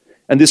people.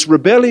 And this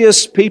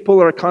rebellious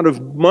people are a kind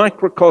of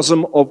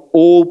microcosm of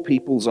all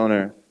peoples on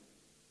earth.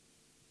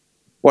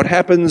 What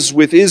happens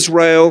with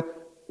Israel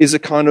is a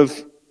kind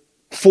of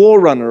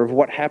forerunner of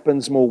what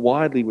happens more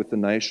widely with the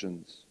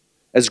nations.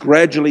 As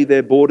gradually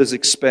their borders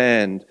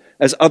expand,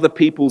 as other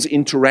peoples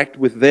interact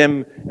with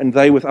them and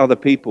they with other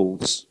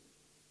peoples.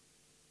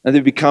 And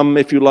they become,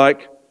 if you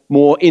like,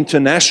 more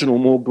international,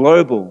 more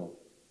global.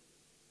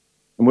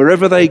 And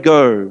wherever they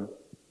go,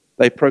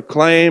 they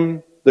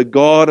proclaim the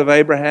God of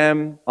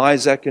Abraham,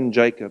 Isaac, and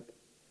Jacob,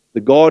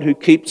 the God who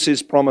keeps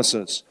his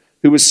promises,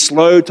 who is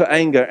slow to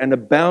anger and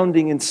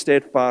abounding in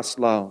steadfast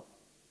love,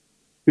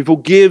 who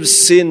forgives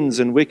sins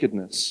and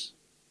wickedness.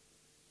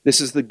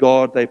 This is the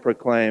God they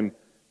proclaim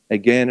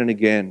again and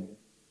again.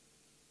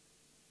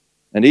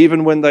 And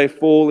even when they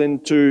fall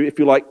into, if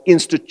you like,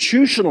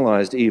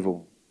 institutionalized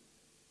evil,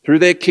 through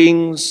their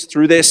kings,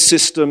 through their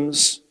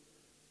systems,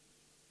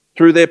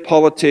 through their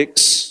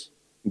politics,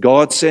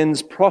 God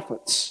sends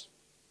prophets,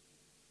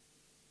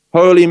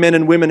 holy men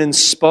and women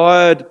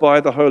inspired by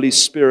the Holy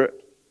Spirit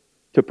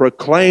to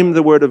proclaim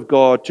the word of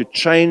God, to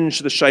change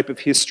the shape of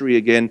history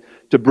again,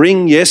 to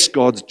bring, yes,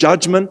 God's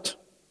judgment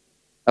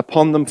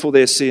upon them for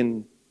their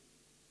sin,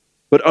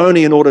 but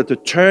only in order to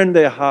turn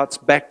their hearts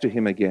back to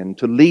him again,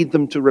 to lead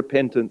them to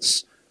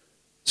repentance,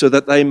 so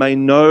that they may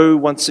know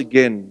once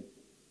again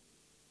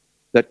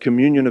that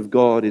communion of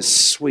God is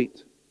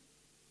sweet,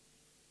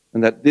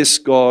 and that this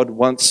God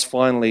wants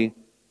finally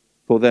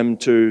for them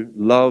to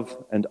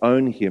love and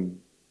own him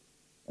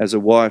as a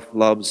wife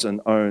loves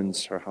and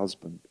owns her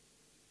husband.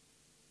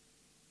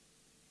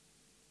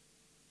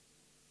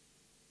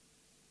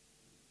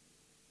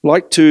 I'd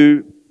like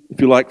to,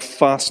 if you like,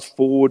 fast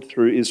forward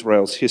through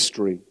Israel's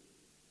history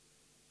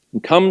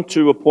and come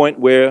to a point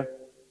where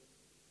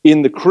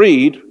in the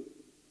Creed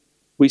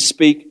we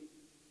speak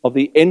of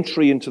the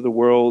entry into the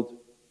world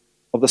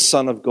of the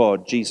Son of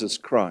God, Jesus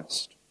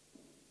Christ.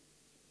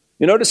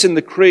 You notice in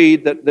the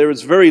Creed that there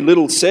is very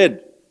little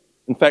said,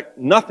 in fact,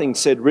 nothing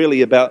said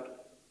really about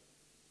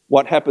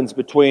what happens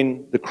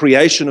between the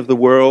creation of the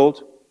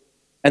world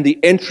and the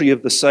entry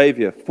of the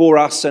Savior for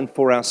us and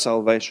for our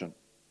salvation.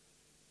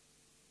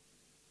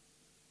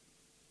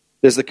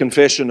 There's the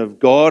confession of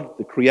God,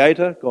 the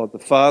Creator, God the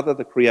Father,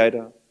 the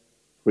Creator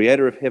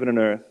of heaven and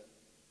earth.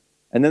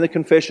 And then the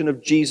confession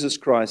of Jesus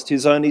Christ,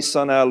 his only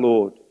Son, our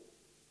Lord,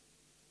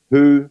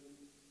 who,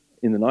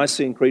 in the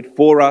Nicene Creed,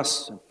 for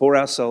us and for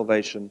our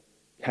salvation,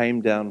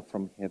 came down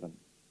from heaven,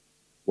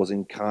 was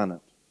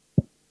incarnate,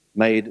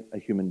 made a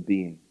human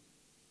being.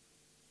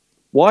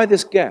 Why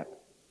this gap?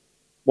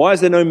 Why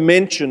is there no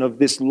mention of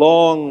this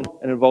long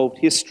and involved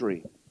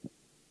history?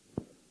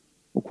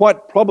 Well,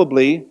 quite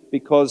probably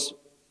because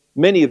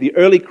many of the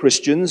early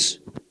Christians,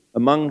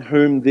 among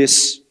whom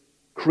this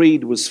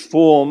creed was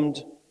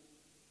formed,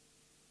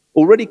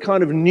 already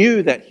kind of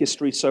knew that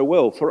history so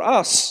well. For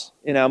us,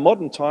 in our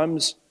modern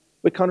times,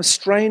 we're kind of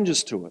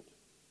strangers to it.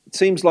 It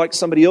seems like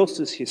somebody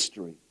else's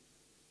history.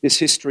 This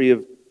history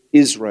of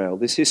Israel,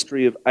 this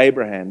history of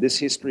Abraham, this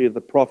history of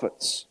the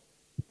prophets.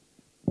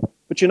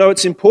 But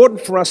it's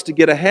important for us to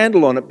get a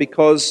handle on it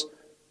because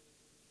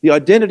the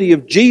identity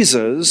of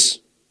Jesus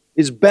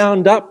is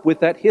bound up with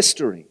that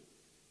history.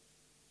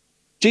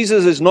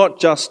 Jesus is not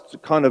just a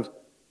kind of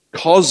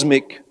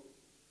cosmic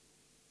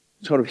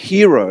sort of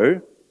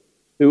hero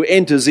who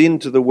enters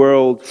into the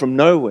world from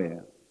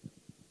nowhere.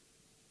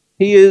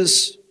 He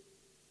is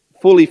a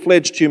fully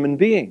fledged human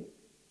being.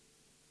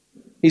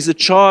 He's a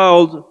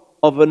child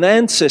of an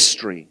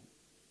ancestry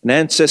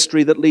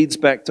that leads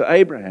back to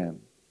Abraham.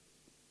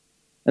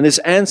 And this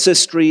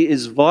ancestry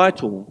is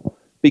vital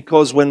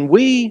because when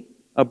we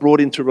are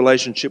brought into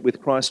relationship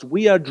with Christ,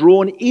 we are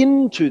drawn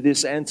into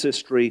this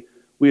ancestry.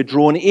 We are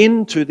drawn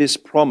into this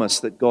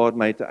promise that God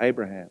made to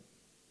Abraham.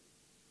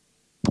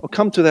 I'll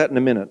come to that in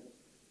a minute,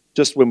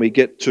 just when we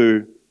get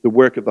to the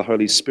work of the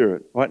Holy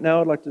Spirit. Right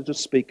now, I'd like to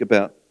just speak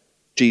about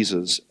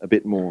Jesus a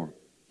bit more,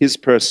 his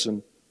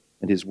person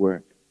and his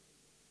work.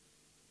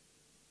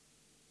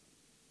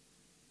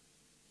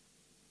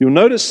 You'll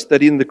notice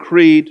that in the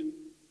Creed,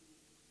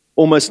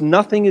 almost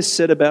nothing is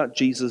said about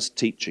Jesus'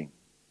 teaching.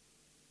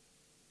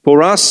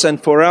 For us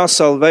and for our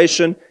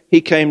salvation,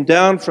 he came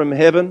down from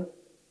heaven.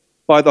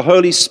 By the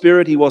Holy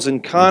Spirit, he was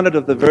incarnate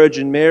of the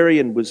Virgin Mary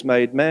and was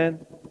made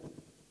man.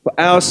 For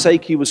our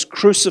sake, he was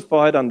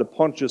crucified under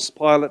Pontius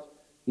Pilate.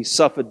 He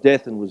suffered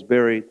death and was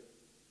buried.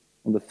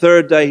 On the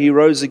third day, he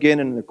rose again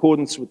in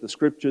accordance with the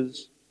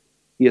Scriptures.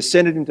 He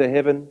ascended into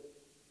heaven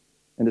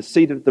and is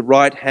seated at the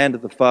right hand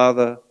of the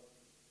Father.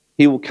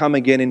 He will come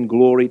again in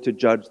glory to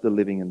judge the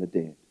living and the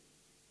dead.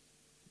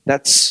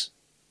 That's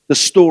the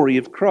story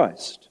of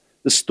Christ,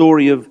 the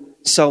story of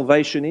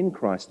salvation in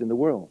Christ in the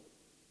world.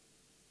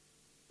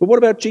 But what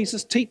about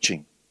Jesus'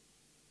 teaching?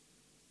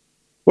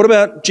 What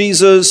about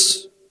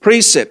Jesus'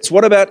 precepts?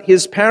 What about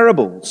his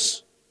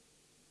parables?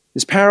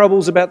 His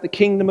parables about the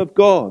kingdom of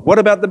God? What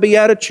about the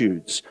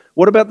Beatitudes?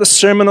 What about the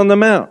Sermon on the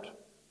Mount?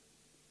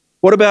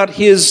 What about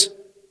his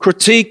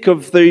critique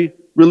of the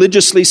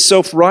religiously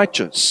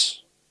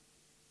self-righteous?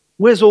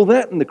 Where's all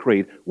that in the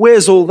Creed?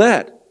 Where's all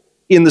that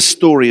in the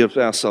story of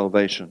our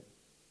salvation?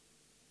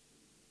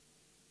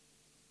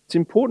 It's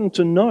important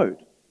to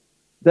note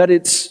that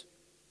it's,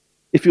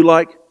 if you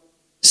like,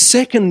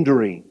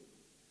 secondary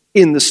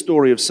in the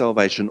story of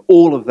salvation,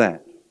 all of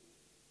that.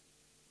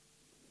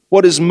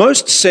 What is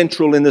most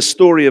central in the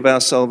story of our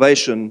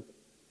salvation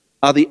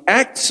are the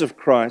acts of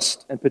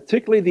Christ, and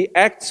particularly the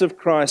acts of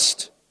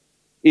Christ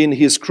in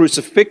his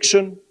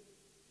crucifixion,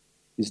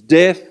 his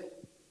death,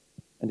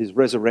 and his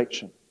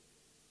resurrection.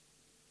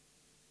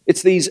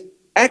 It's these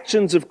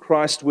actions of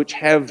Christ which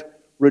have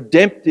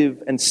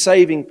redemptive and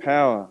saving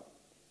power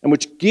and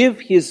which give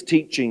his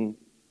teaching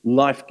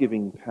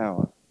life-giving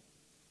power.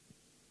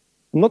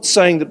 I'm not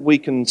saying that we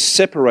can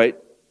separate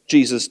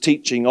Jesus'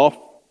 teaching off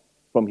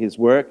from his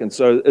work, and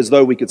so as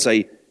though we could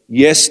say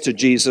yes to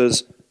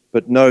Jesus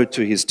but no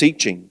to his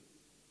teaching.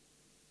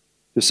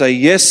 To say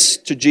yes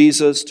to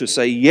Jesus, to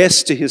say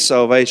yes to his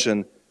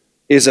salvation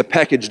is a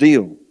package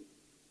deal.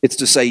 It's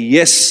to say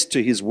yes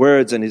to his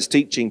words and his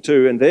teaching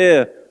too, and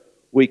there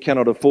we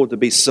cannot afford to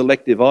be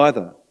selective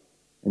either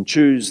and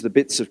choose the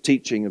bits of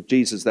teaching of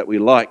Jesus that we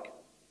like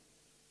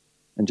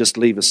and just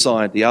leave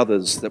aside the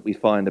others that we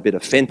find a bit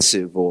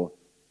offensive or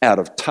out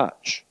of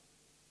touch.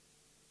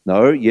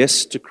 No,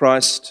 yes to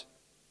Christ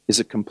is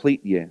a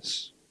complete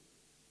yes.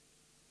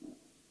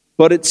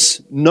 But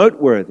it's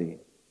noteworthy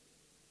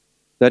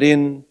that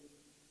in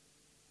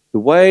the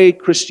way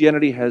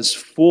Christianity has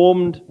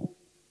formed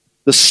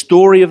the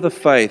story of the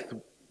faith,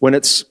 when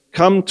it's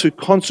come to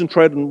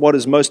concentrate on what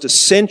is most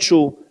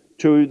essential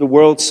to the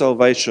world's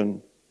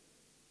salvation,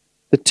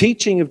 the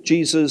teaching of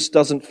Jesus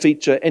doesn't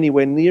feature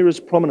anywhere near as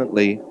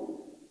prominently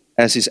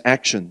as his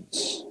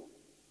actions.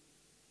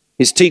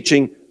 His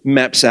teaching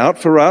maps out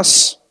for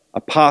us a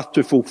path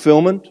to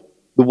fulfillment,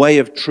 the way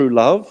of true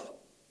love.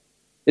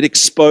 It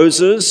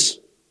exposes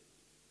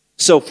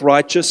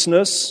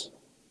self-righteousness,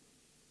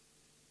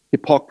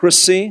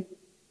 hypocrisy.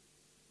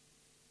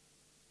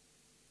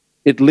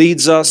 It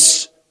leads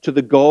us to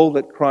the goal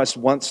that Christ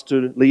wants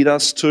to lead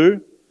us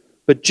to.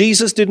 But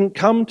Jesus didn't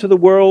come to the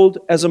world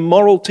as a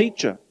moral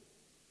teacher.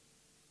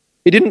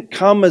 He didn't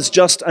come as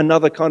just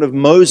another kind of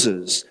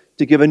Moses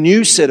to give a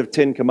new set of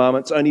 10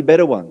 commandments, only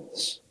better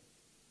ones.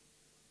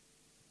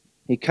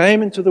 He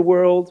came into the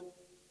world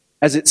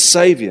as its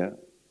Savior,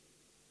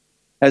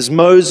 as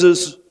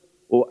Moses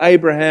or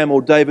Abraham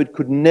or David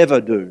could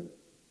never do.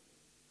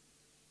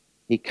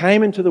 He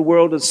came into the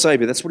world as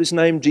Savior. That's what his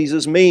name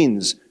Jesus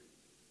means.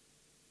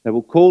 They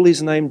will call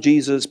his name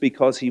Jesus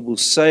because he will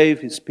save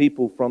his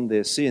people from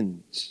their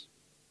sins.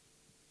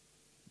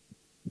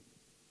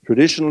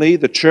 Traditionally,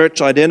 the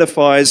church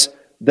identifies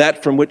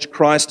that from which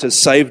Christ has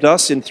saved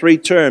us in three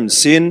terms: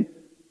 sin,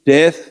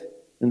 death,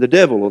 and the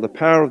devil, or the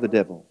power of the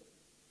devil.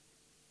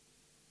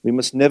 We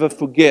must never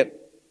forget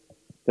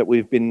that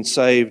we've been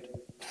saved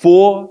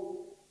for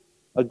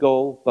a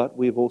goal, but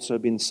we've also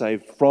been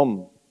saved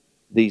from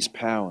these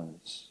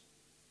powers.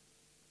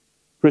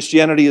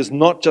 Christianity is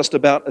not just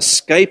about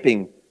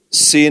escaping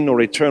sin or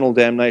eternal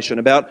damnation,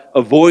 about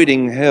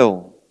avoiding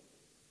hell,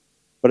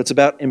 but it's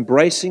about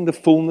embracing the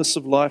fullness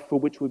of life for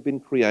which we've been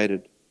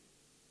created.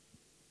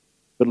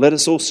 But let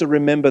us also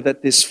remember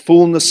that this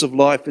fullness of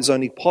life is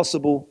only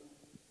possible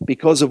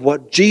because of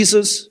what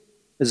Jesus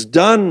has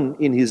done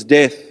in his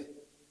death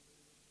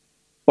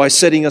by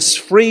setting us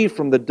free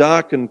from the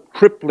dark and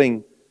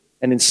crippling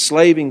and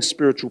enslaving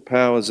spiritual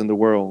powers in the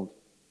world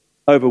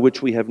over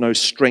which we have no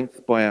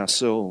strength by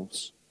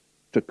ourselves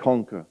to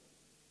conquer.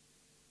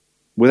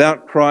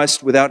 Without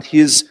Christ, without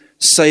his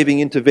saving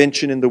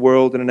intervention in the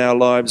world and in our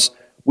lives,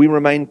 we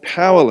remain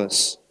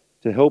powerless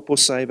to help or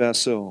save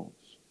ourselves.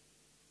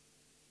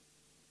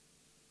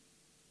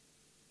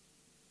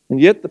 And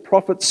yet the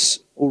prophets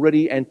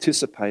already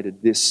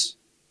anticipated this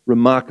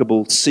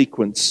remarkable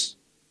sequence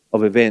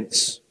of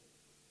events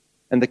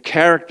and the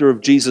character of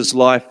Jesus'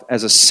 life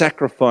as a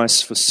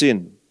sacrifice for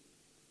sin.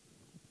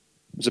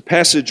 There's a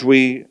passage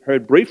we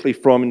heard briefly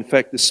from, in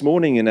fact, this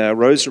morning in our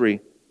Rosary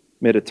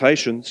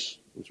meditations.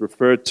 It was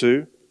referred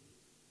to.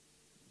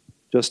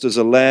 Just as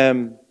a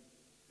lamb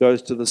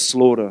goes to the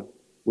slaughter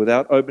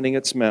without opening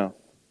its mouth,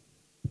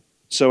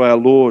 so our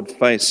Lord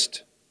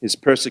faced his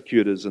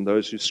persecutors and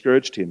those who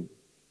scourged him.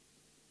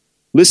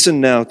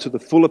 Listen now to the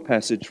fuller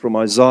passage from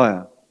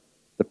Isaiah,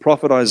 the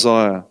prophet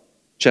Isaiah,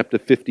 chapter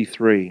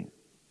 53.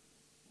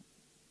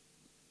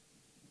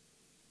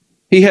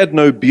 He had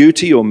no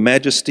beauty or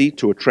majesty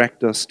to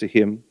attract us to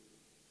him.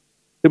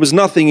 There was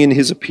nothing in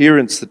his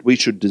appearance that we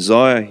should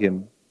desire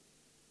him.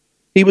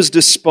 He was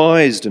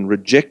despised and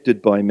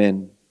rejected by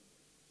men,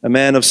 a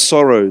man of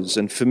sorrows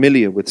and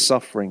familiar with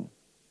suffering.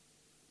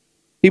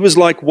 He was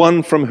like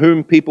one from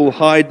whom people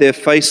hide their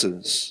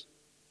faces.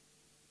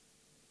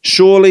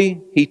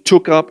 Surely he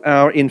took up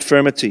our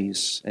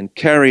infirmities and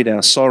carried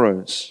our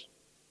sorrows.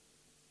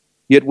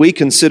 Yet we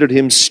considered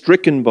him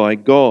stricken by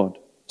God,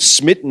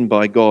 smitten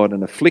by God,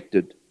 and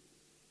afflicted.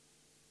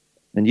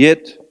 And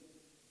yet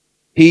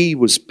he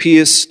was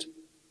pierced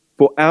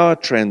for our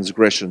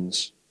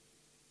transgressions.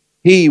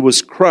 He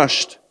was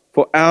crushed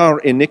for our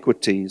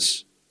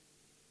iniquities.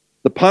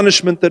 The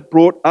punishment that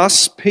brought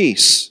us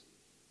peace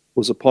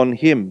was upon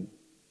him,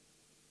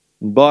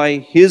 and by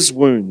his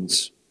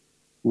wounds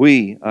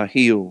we are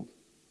healed.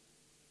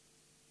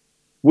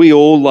 We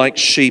all, like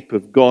sheep,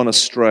 have gone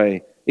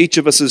astray. Each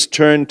of us has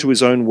turned to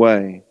his own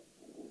way,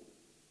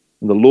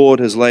 and the Lord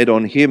has laid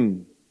on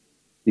him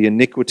the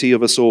iniquity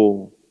of us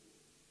all.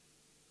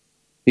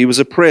 He was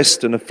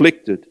oppressed and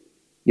afflicted,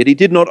 yet he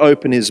did not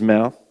open his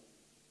mouth.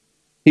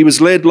 He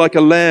was led like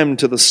a lamb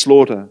to the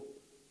slaughter,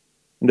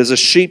 and as a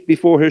sheep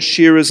before her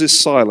shearers is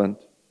silent,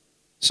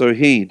 so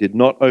he did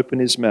not open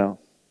his mouth.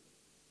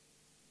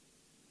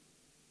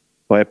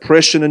 By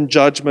oppression and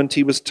judgment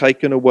he was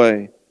taken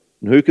away,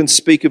 and who can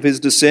speak of his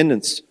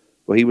descendants?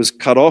 For he was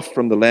cut off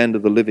from the land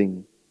of the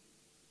living.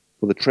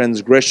 For the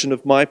transgression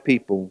of my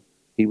people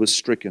he was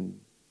stricken.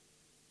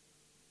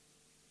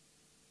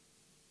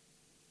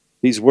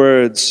 These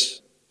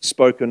words,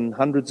 spoken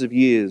hundreds of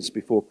years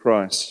before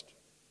Christ,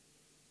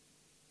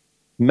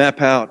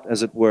 map out,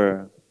 as it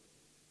were,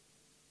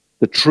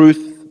 the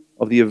truth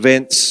of the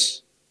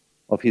events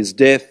of his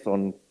death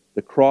on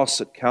the cross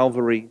at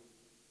Calvary,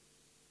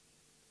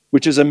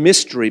 which is a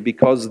mystery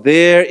because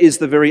there is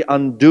the very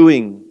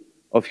undoing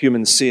of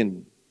human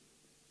sin.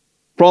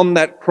 From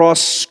that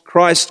cross,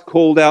 Christ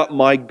called out,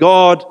 my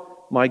God,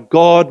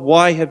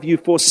 why have you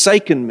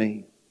forsaken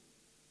me?"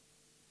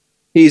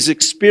 He's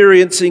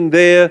experiencing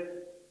there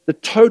the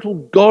total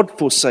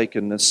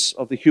God-forsakenness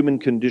of the human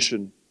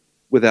condition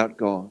without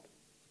God,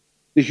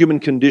 the human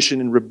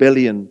condition in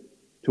rebellion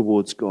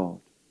towards God.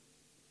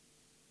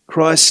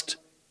 Christ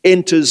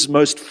enters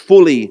most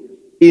fully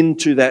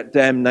into that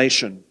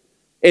damnation,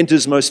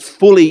 enters most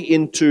fully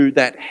into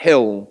that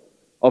hell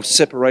of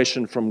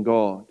separation from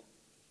God.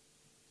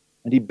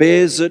 And he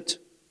bears it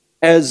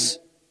as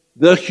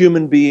the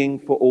human being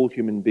for all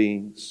human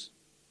beings.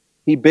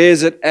 He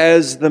bears it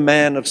as the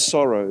man of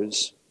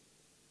sorrows.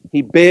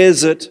 He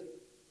bears it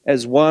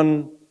as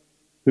one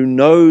who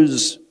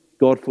knows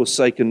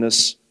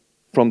God-forsakenness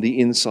from the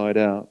inside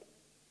out.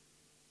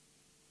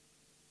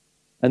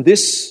 And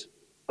this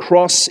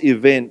cross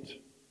event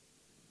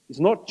is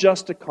not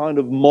just a kind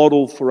of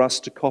model for us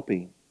to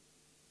copy.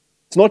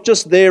 It's not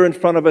just there in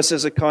front of us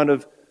as a kind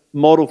of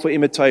model for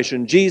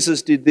imitation.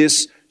 Jesus did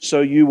this,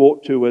 so you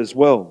ought to as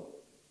well.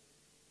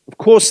 Of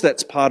course,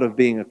 that's part of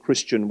being a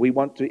Christian. We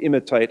want to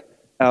imitate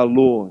our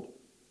Lord.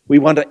 We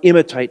want to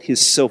imitate his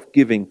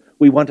self-giving.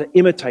 We want to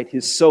imitate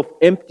his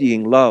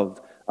self-emptying love,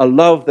 a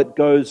love that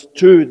goes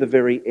to the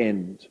very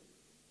end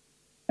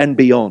and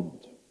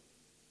beyond.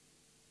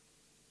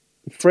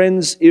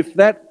 Friends, if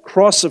that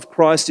cross of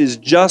Christ is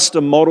just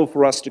a model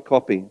for us to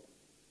copy,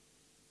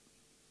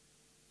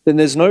 then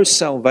there's no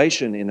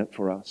salvation in it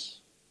for us.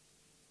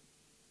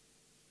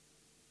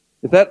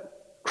 If that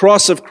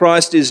cross of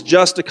Christ is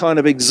just a kind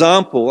of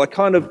example, a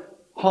kind of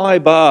high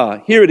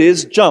bar, here it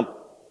is, jump.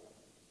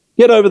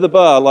 Get over the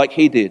bar like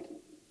he did.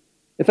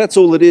 If that's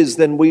all it is,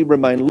 then we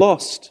remain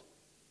lost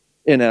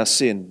in our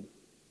sin,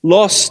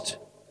 lost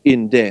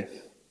in death,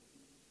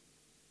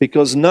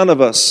 because none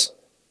of us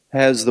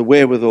has the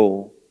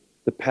wherewithal,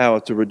 the power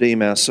to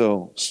redeem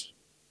ourselves.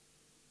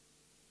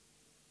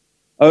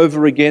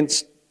 Over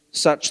against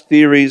such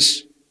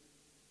theories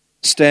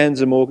stands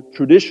a more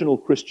traditional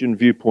Christian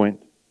viewpoint,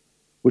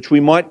 which we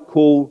might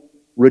call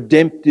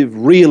redemptive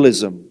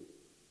realism,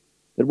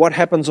 that what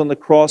happens on the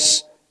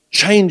cross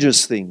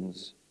changes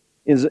things,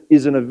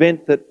 is an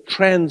event that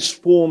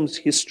transforms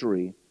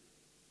history,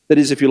 that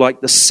is, if you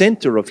like, the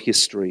center of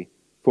history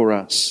for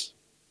us.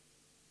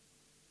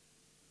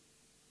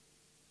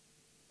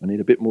 I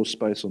need a bit more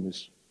space on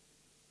this.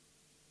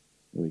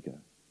 There we go.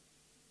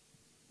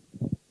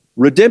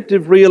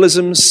 Redemptive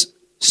realism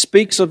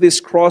speaks of this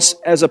cross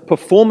as a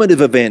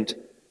performative event,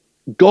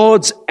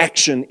 God's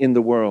action in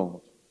the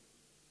world.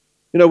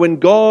 You know, when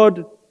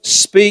God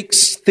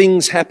speaks,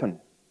 things happen.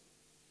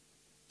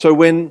 So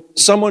when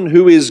someone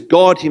who is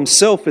God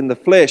himself in the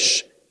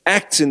flesh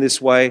acts in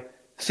this way,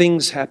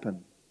 things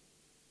happen.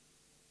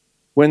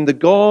 When the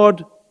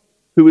God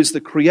who is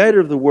the creator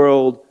of the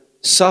world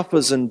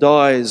suffers and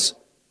dies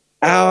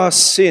our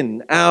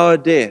sin, our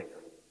death,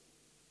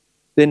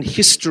 then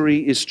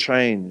history is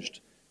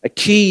changed. A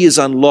key is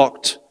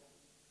unlocked.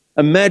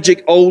 A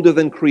magic older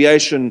than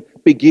creation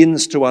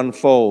begins to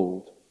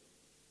unfold.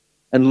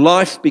 And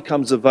life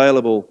becomes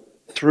available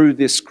through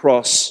this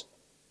cross,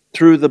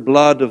 through the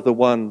blood of the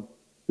one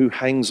who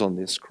hangs on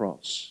this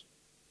cross.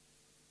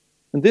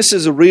 And this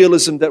is a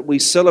realism that we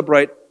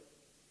celebrate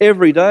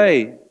every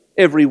day,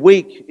 every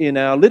week in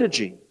our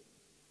liturgy.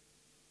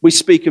 We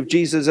speak of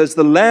Jesus as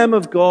the Lamb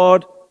of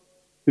God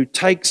who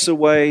takes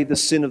away the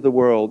sin of the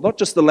world. Not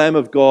just the Lamb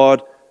of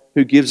God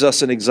who gives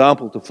us an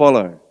example to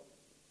follow,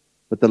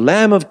 but the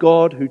Lamb of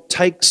God who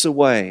takes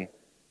away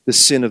the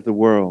sin of the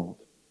world.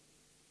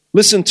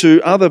 Listen to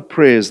other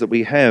prayers that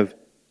we have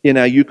in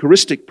our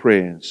Eucharistic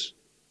prayers.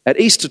 At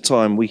Easter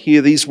time, we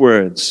hear these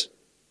words,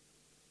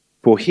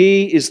 "For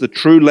he is the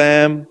true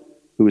Lamb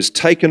who has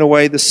taken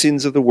away the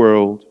sins of the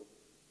world.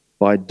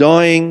 By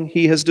dying,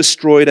 he has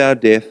destroyed our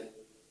death,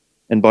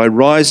 and by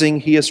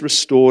rising, he has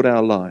restored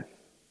our life."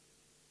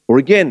 Or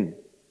again,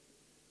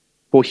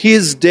 "For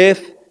his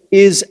death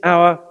is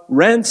our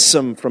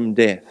ransom from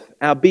death,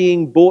 our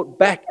being bought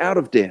back out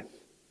of death,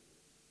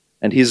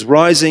 and his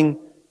rising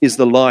is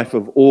the life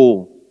of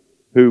all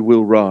who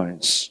will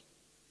rise."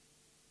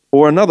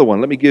 Or another one,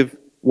 let me give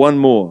one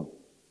more.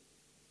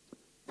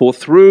 "For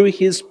through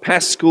his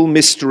paschal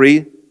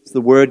mystery," it's the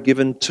word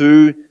given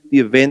to the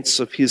events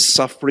of his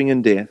suffering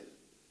and death,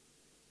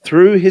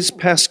 "through his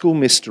paschal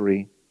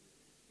mystery,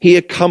 he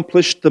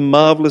accomplished the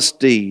marvelous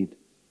deed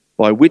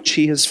by which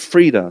he has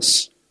freed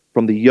us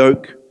from the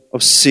yoke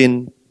of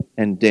sin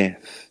and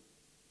death.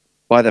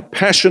 By the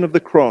passion of the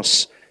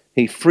cross,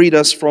 he freed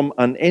us from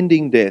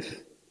unending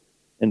death,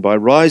 and by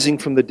rising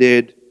from the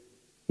dead,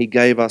 he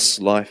gave us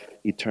life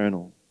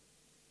eternal."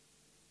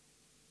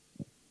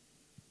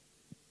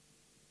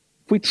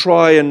 If we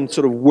try and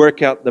sort of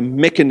work out the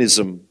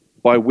mechanism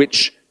by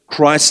which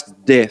Christ's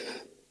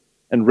death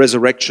and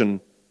resurrection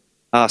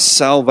are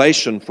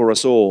salvation for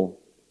us all,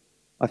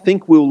 I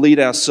think we'll lead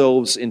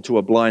ourselves into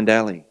a blind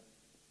alley.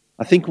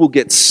 I think we'll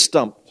get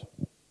stumped.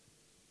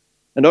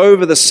 And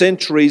over the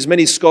centuries,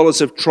 many scholars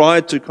have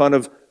tried to kind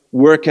of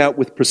work out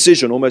with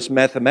precision, almost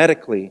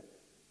mathematically,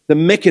 the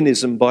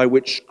mechanism by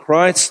which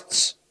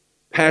Christ's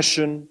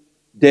passion,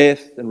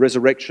 death, and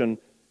resurrection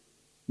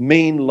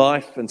mean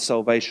life and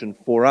salvation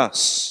for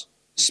us,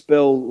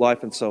 spell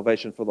life and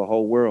salvation for the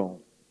whole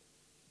world.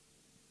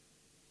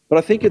 But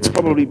I think it's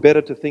probably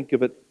better to think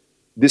of it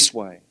this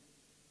way.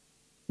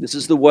 This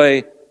is the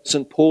way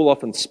St. Paul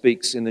often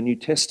speaks in the New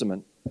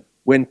Testament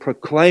when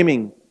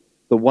proclaiming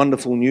the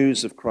wonderful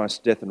news of Christ's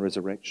death and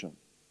resurrection.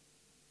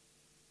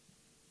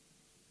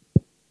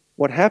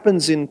 What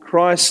happens in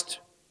Christ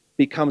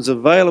becomes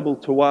available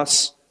to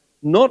us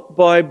not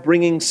by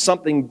bringing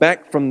something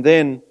back from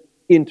then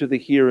into the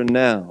here and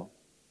now,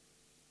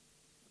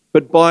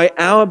 but by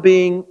our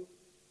being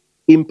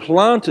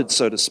implanted,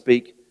 so to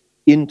speak,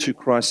 into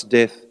Christ's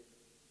death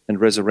and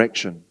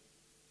resurrection.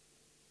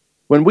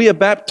 When we are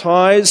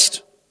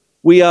baptized,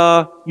 we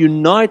are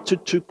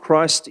united to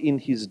Christ in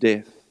his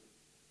death.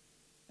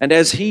 And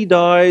as he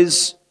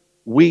dies,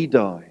 we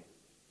die.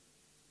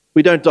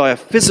 We don't die a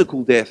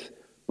physical death,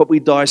 but we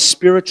die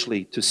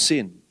spiritually to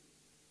sin.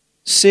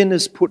 Sin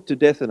is put to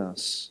death in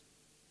us.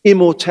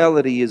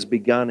 Immortality is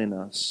begun in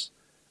us.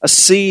 A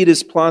seed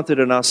is planted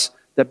in us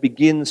that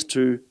begins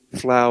to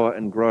flower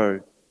and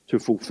grow to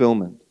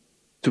fulfillment,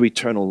 to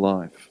eternal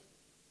life.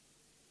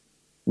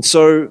 And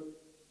so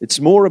it's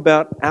more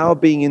about our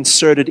being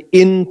inserted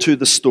into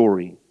the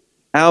story,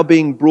 our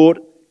being brought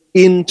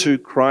into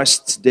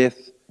Christ's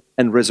death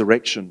and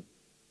resurrection.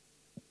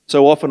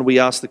 So often we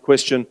ask the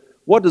question,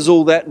 what does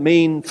all that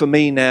mean for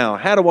me now?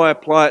 How do I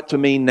apply it to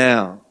me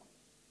now?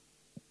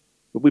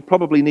 But we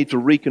probably need to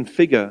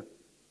reconfigure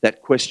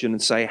that question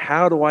and say,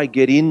 how do I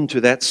get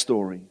into that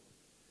story?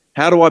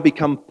 How do I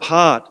become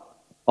part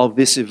of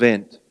this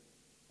event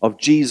of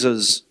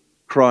Jesus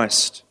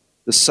Christ,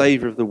 the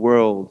Savior of the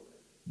world,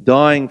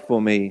 dying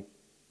for me,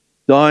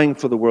 dying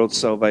for the world's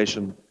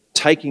salvation,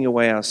 taking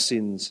away our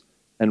sins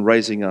and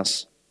raising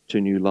us to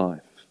new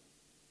life?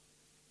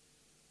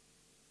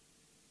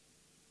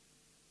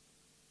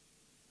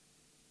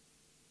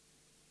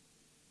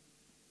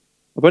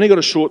 I've only got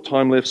a short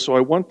time left, so I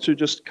want to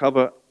just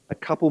cover a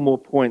couple more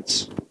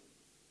points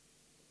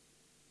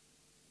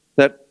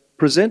that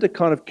present a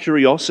kind of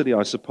curiosity,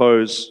 I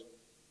suppose,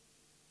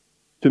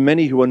 to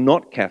many who are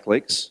not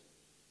Catholics,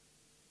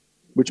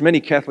 which many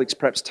Catholics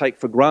perhaps take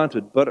for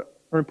granted, but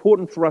are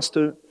important for us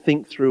to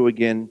think through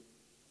again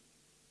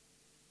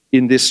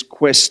in this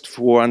quest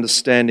for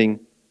understanding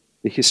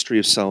the history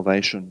of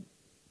salvation.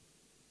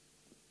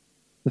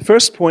 The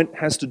first point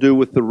has to do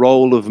with the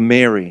role of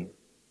Mary,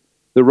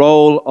 the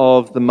role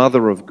of the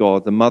Mother of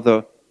God, the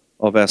mother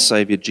of our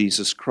Saviour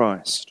Jesus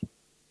Christ.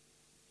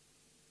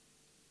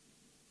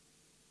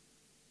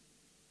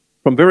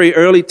 From very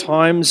early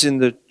times in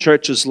the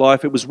Church's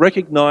life, it was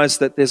recognized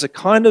that there's a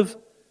kind of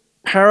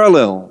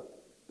parallel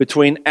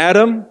between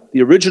Adam,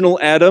 the original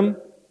Adam,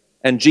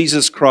 and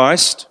Jesus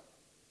Christ,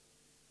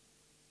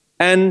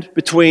 and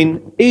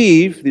between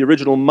Eve, the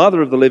original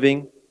mother of the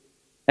living,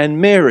 and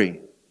Mary.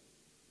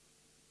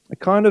 A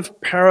kind of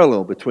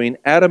parallel between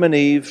Adam and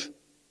Eve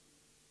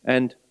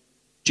and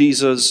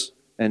Jesus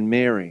and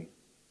Mary.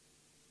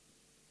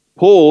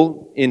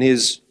 Paul, in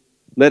his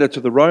letter to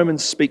the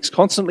Romans, speaks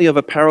constantly of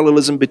a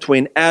parallelism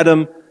between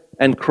Adam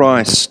and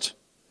Christ.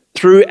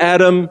 Through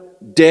Adam,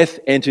 death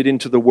entered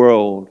into the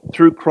world.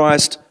 Through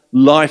Christ,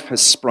 life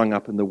has sprung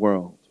up in the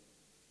world.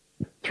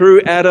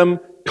 Through Adam,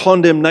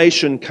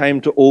 condemnation came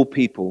to all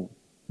people.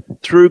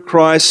 Through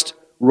Christ,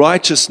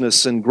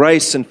 righteousness and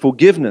grace and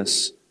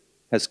forgiveness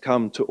has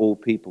come to all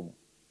people.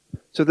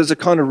 So there's a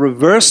kind of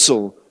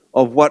reversal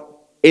of what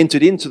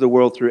entered into the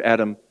world through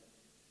Adam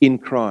in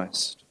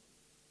Christ.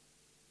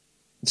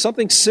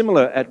 Something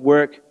similar at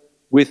work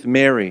with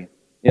Mary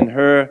in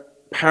her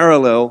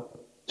parallel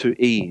to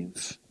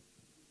Eve.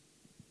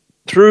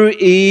 Through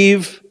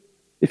Eve,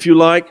 if you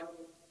like,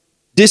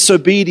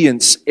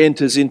 disobedience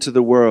enters into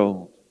the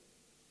world.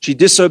 She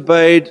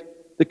disobeyed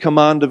the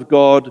command of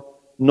God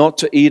not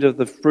to eat of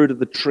the fruit of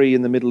the tree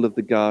in the middle of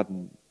the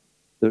garden,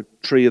 the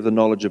tree of the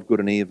knowledge of good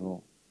and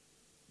evil.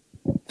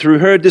 Through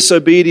her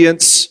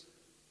disobedience,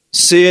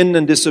 sin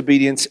and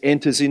disobedience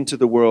enters into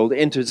the world,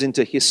 enters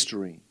into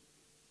history.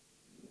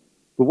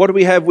 But what do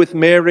we have with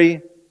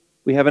Mary?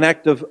 We have an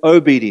act of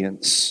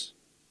obedience.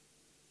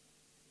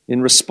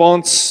 In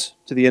response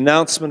to the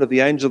announcement of the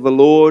angel of the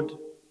Lord,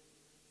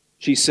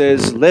 she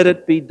says, "Let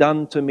it be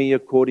done to me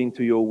according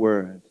to your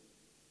word."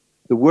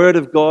 The word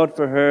of God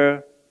for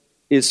her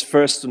is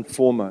first and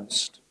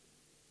foremost.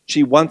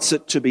 She wants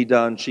it to be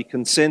done. She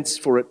consents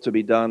for it to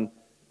be done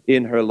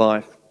in her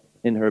life,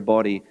 in her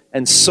body.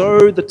 And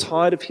so the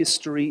tide of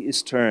history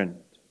is turned.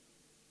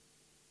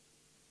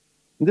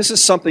 And this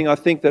is something I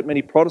think that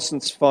many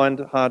Protestants find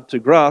hard to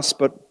grasp,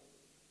 but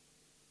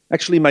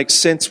actually makes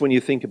sense when you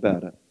think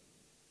about it.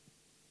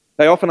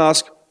 They often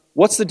ask,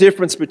 what's the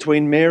difference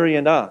between Mary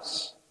and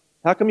us?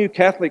 How come you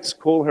Catholics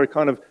call her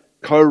kind of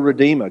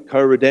co-redeemer,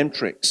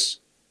 co-redemptrix?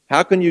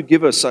 How can you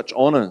give her such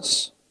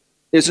honors?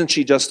 Isn't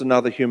she just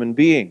another human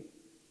being?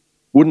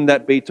 Wouldn't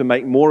that be to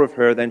make more of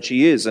her than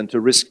she is and to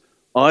risk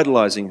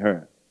idolizing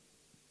her?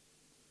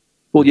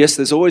 Well, yes,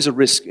 there's always a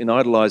risk in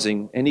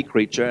idolizing any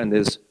creature, and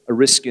there's a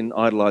risk in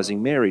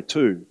idolizing Mary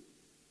too.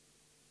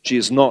 She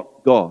is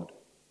not God.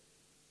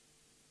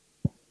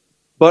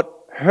 But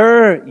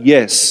her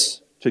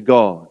yes to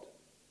God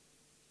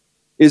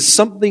is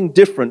something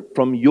different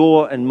from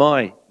your and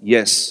my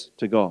yes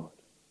to God.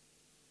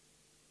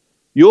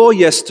 Your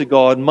yes to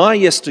God, my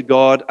yes to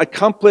God,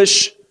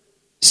 accomplish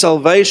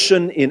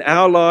salvation in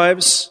our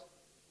lives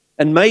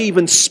and may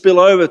even spill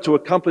over to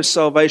accomplish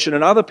salvation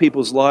in other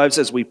people's lives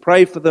as we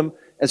pray for them,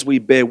 as we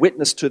bear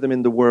witness to them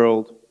in the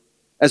world,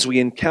 as we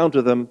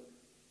encounter them,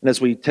 and as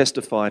we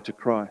testify to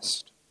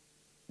Christ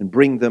and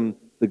bring them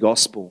the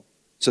gospel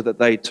so that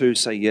they too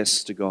say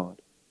yes to God.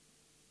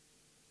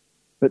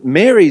 But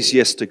Mary's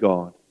yes to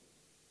God,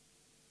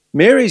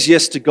 Mary's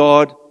yes to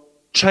God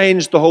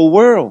changed the whole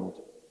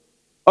world,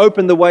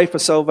 opened the way for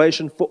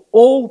salvation for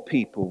all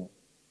people,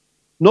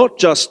 not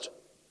just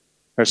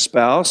her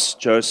spouse,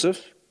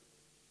 Joseph,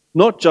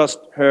 not just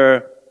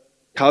her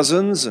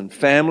cousins and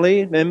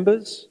family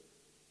members,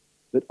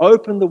 but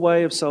opened the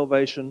way of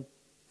salvation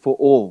for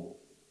all,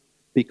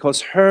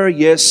 because her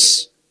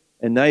yes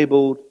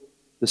enabled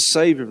the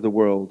Savior of the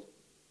world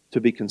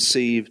to be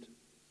conceived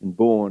and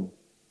born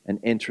and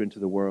enter into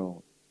the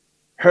world.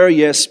 Her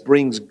yes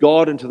brings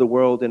God into the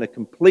world in a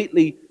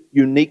completely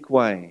unique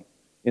way,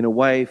 in a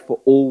way for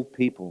all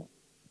people.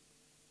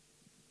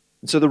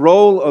 And so the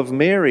role of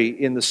Mary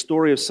in the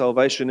story of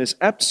salvation is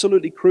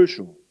absolutely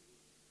crucial.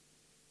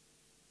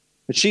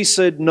 But she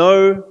said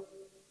no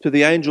to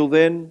the angel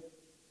then,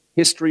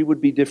 history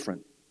would be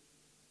different.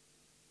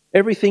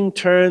 Everything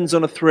turns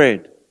on a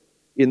thread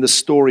in the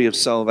story of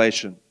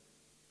salvation.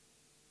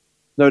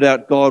 No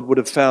doubt God would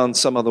have found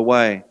some other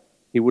way.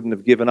 He wouldn't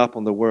have given up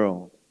on the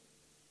world.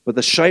 But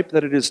the shape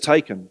that it has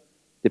taken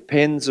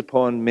depends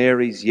upon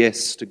Mary's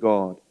yes to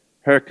God,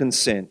 her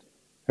consent,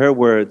 her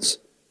words,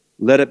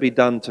 "Let it be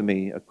done to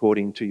me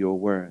according to your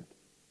word."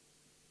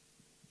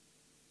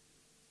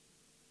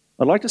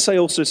 I'd like to say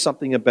also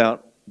something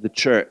about the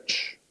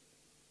church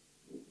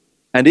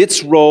and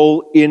its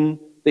role in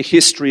the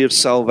history of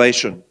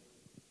salvation.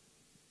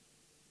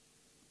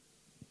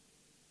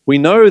 We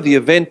know the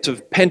event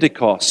of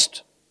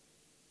Pentecost.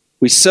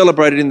 We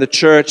celebrated in the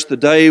church the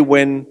day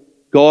when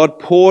God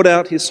poured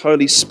out His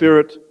Holy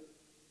Spirit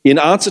in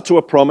answer to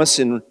a promise,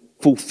 in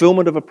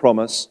fulfillment of a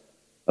promise,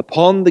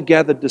 upon the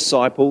gathered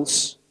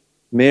disciples,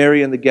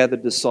 Mary and the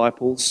gathered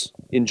disciples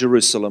in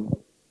Jerusalem.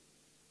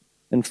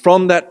 And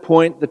from that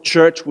point, the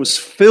church was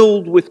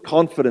filled with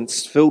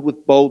confidence, filled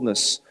with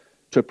boldness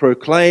to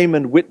proclaim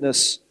and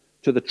witness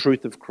to the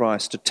truth of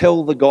Christ, to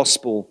tell the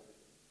gospel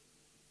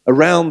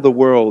around the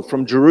world,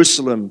 from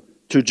Jerusalem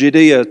to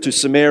Judea to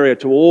Samaria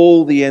to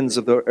all the ends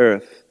of the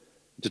earth,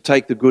 to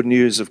take the good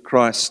news of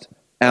Christ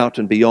out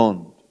and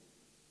beyond.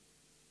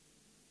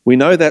 We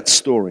know that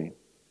story.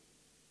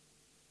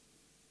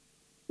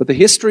 But the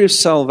history of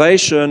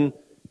salvation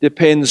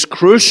depends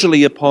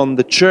crucially upon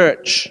the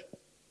church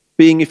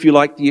being, if you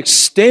like, the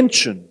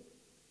extension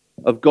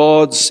of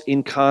God's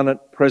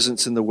incarnate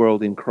presence in the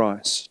world in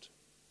Christ.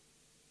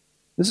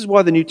 This is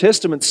why the New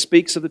Testament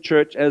speaks of the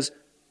church as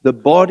the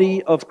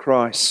body of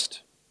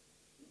Christ.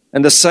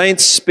 And the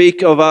saints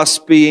speak of us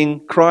being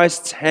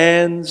Christ's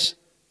hands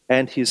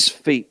and His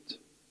feet.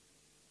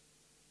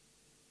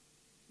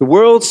 The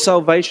world's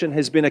salvation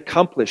has been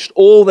accomplished.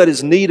 All that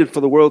is needed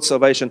for the world's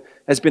salvation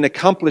has been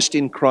accomplished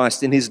in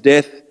Christ, in His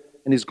death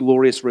and His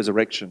glorious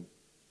resurrection.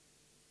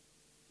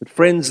 But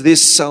friends,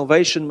 this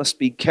salvation must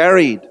be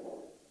carried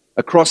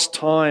across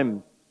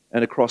time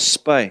and across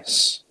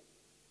space.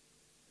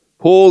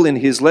 Paul, in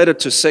his letter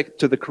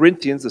to the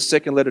Corinthians, the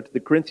second letter to the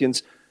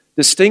Corinthians,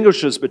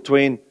 distinguishes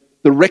between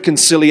the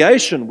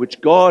reconciliation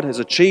which God has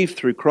achieved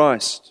through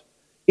Christ.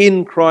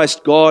 In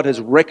Christ, God has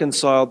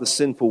reconciled the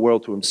sinful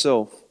world to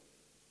Himself.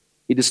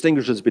 He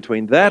distinguishes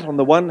between that on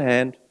the one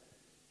hand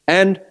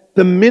and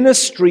the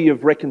ministry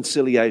of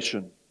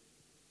reconciliation.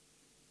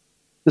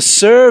 The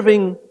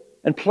serving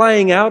and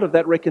playing out of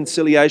that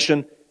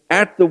reconciliation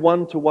at the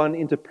one-to-one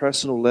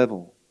interpersonal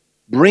level,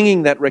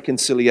 bringing that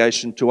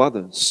reconciliation to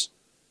others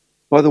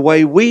by the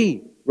way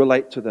we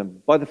relate to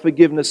them, by the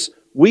forgiveness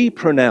we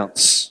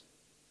pronounce,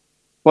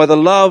 by the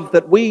love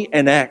that we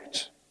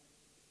enact,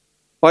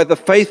 by the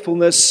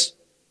faithfulness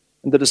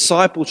and the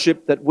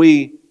discipleship that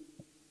we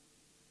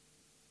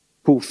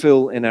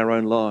fulfill in our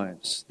own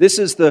lives. This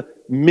is the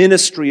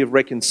ministry of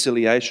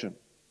reconciliation.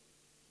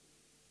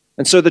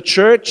 And so the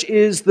church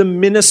is the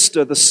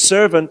minister, the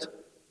servant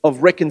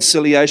of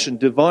reconciliation,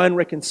 divine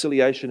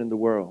reconciliation in the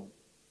world.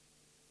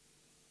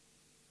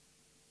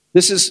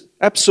 This is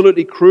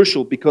absolutely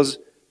crucial because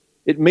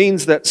it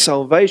means that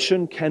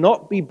salvation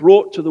cannot be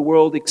brought to the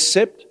world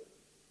except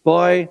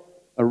by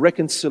a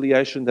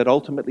reconciliation that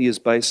ultimately is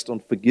based on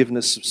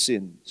forgiveness of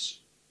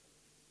sins.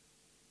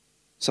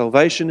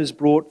 Salvation is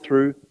brought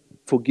through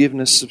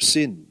forgiveness of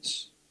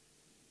sins.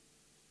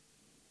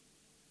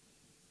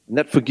 And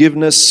that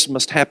forgiveness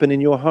must happen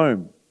in your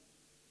home.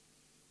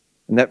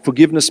 And that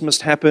forgiveness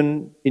must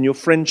happen in your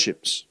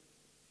friendships.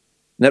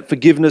 And that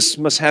forgiveness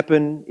must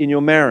happen in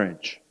your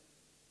marriage.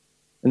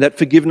 And that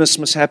forgiveness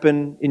must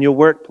happen in your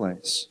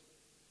workplace.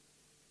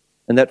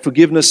 And that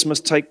forgiveness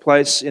must take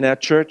place in our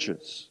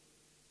churches.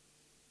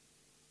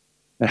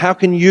 And how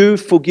can you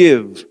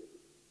forgive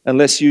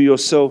unless you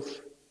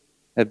yourself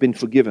have been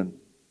forgiven?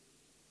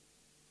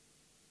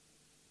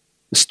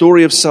 The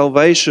story of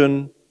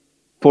salvation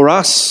for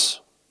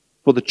us,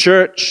 for the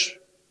church,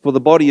 for the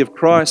body of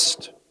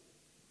Christ,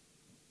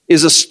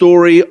 is a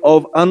story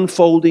of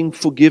unfolding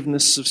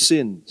forgiveness of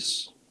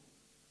sins.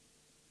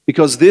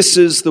 Because this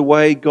is the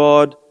way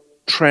God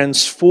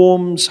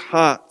transforms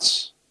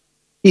hearts,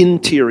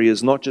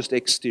 interiors, not just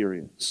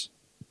exteriors.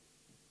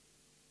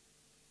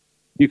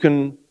 You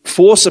can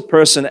force a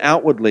person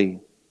outwardly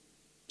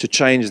to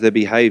change their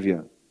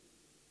behavior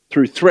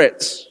through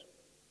threats,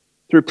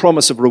 through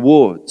promise of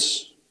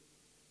rewards.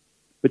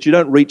 But you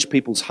don't reach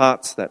people's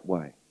hearts that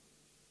way.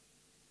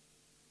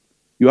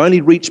 You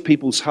only reach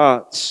people's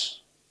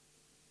hearts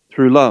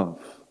through love.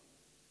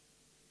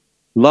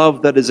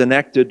 Love that is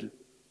enacted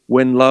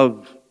when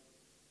love,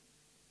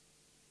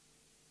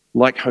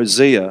 like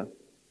Hosea,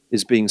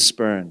 is being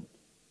spurned.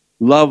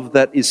 Love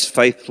that is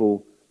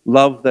faithful.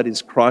 Love that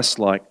is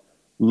Christ-like.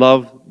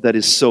 Love that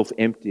is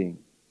self-emptying.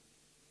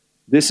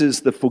 This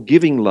is the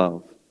forgiving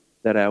love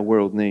that our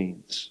world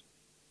needs.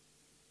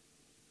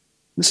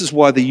 This is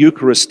why the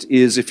Eucharist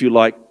is, if you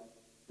like,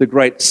 the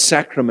great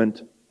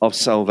sacrament of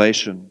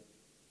salvation.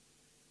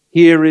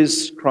 Here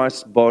is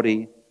Christ's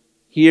body.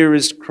 Here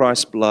is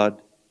Christ's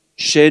blood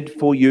shed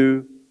for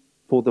you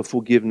for the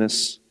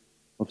forgiveness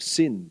of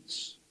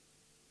sins.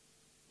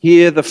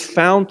 Here the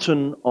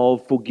fountain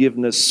of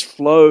forgiveness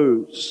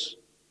flows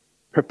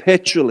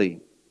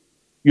perpetually,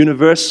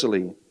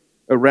 universally,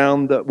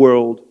 around the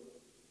world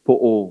for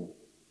all.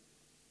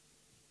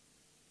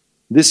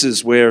 This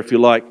is where, if you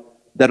like,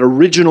 that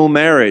original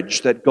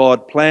marriage that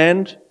God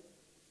planned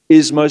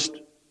is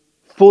most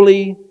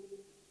fully,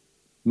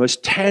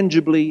 most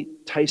tangibly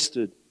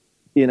tasted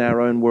in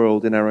our own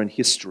world, in our own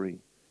history.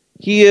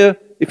 Here,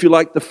 if you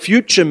like, the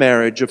future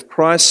marriage of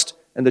Christ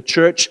and the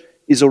church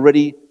is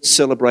already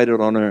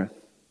celebrated on earth.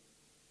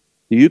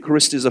 The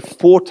Eucharist is a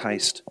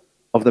foretaste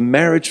of the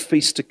marriage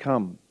feast to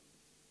come.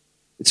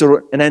 It's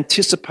an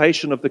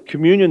anticipation of the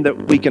communion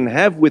that we can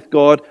have with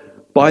God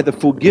by the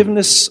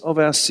forgiveness of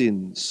our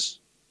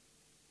sins,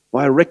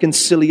 by a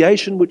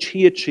reconciliation which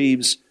He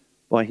achieves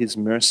by His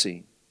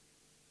mercy.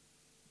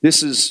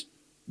 This is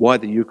why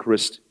the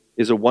Eucharist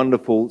is a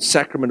wonderful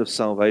sacrament of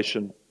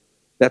salvation.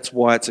 That's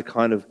why it's a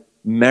kind of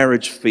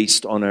marriage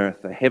feast on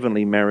earth, a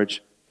heavenly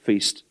marriage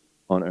feast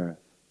on earth.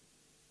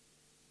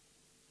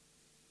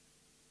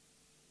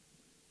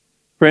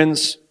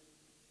 Friends,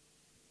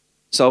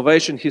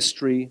 salvation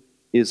history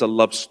is a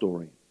love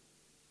story.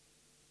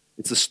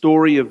 It's a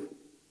story of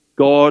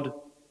God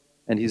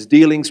and His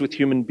dealings with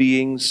human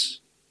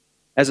beings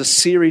as a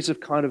series of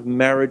kind of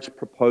marriage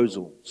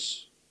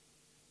proposals.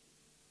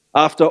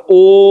 After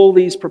all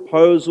these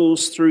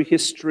proposals through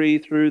history,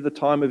 through the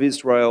time of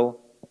Israel,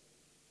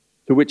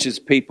 to which His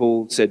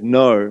people said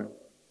no,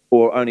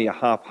 or only a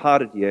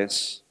half-hearted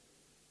yes,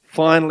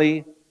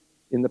 finally,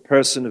 in the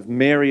person of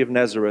Mary of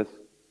Nazareth,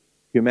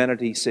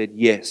 humanity said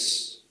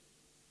yes.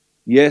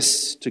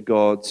 Yes to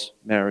God's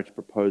marriage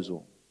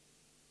proposal.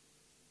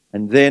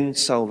 And then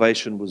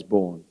salvation was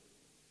born.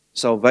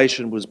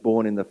 Salvation was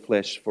born in the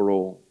flesh for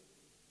all.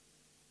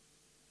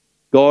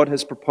 God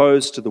has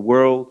proposed to the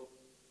world.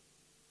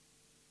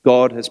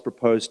 God has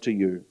proposed to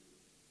you.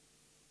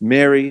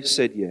 Mary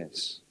said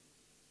yes.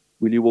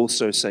 Will you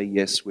also say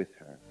yes with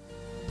her?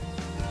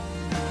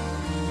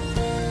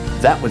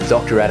 That was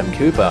Dr. Adam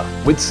Cooper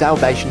with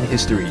Salvation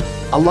History,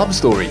 a love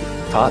story,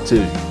 part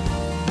 2.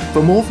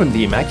 For more from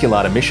the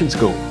Immaculata Mission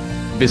School,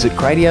 visit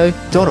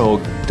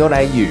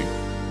cradio.org.au.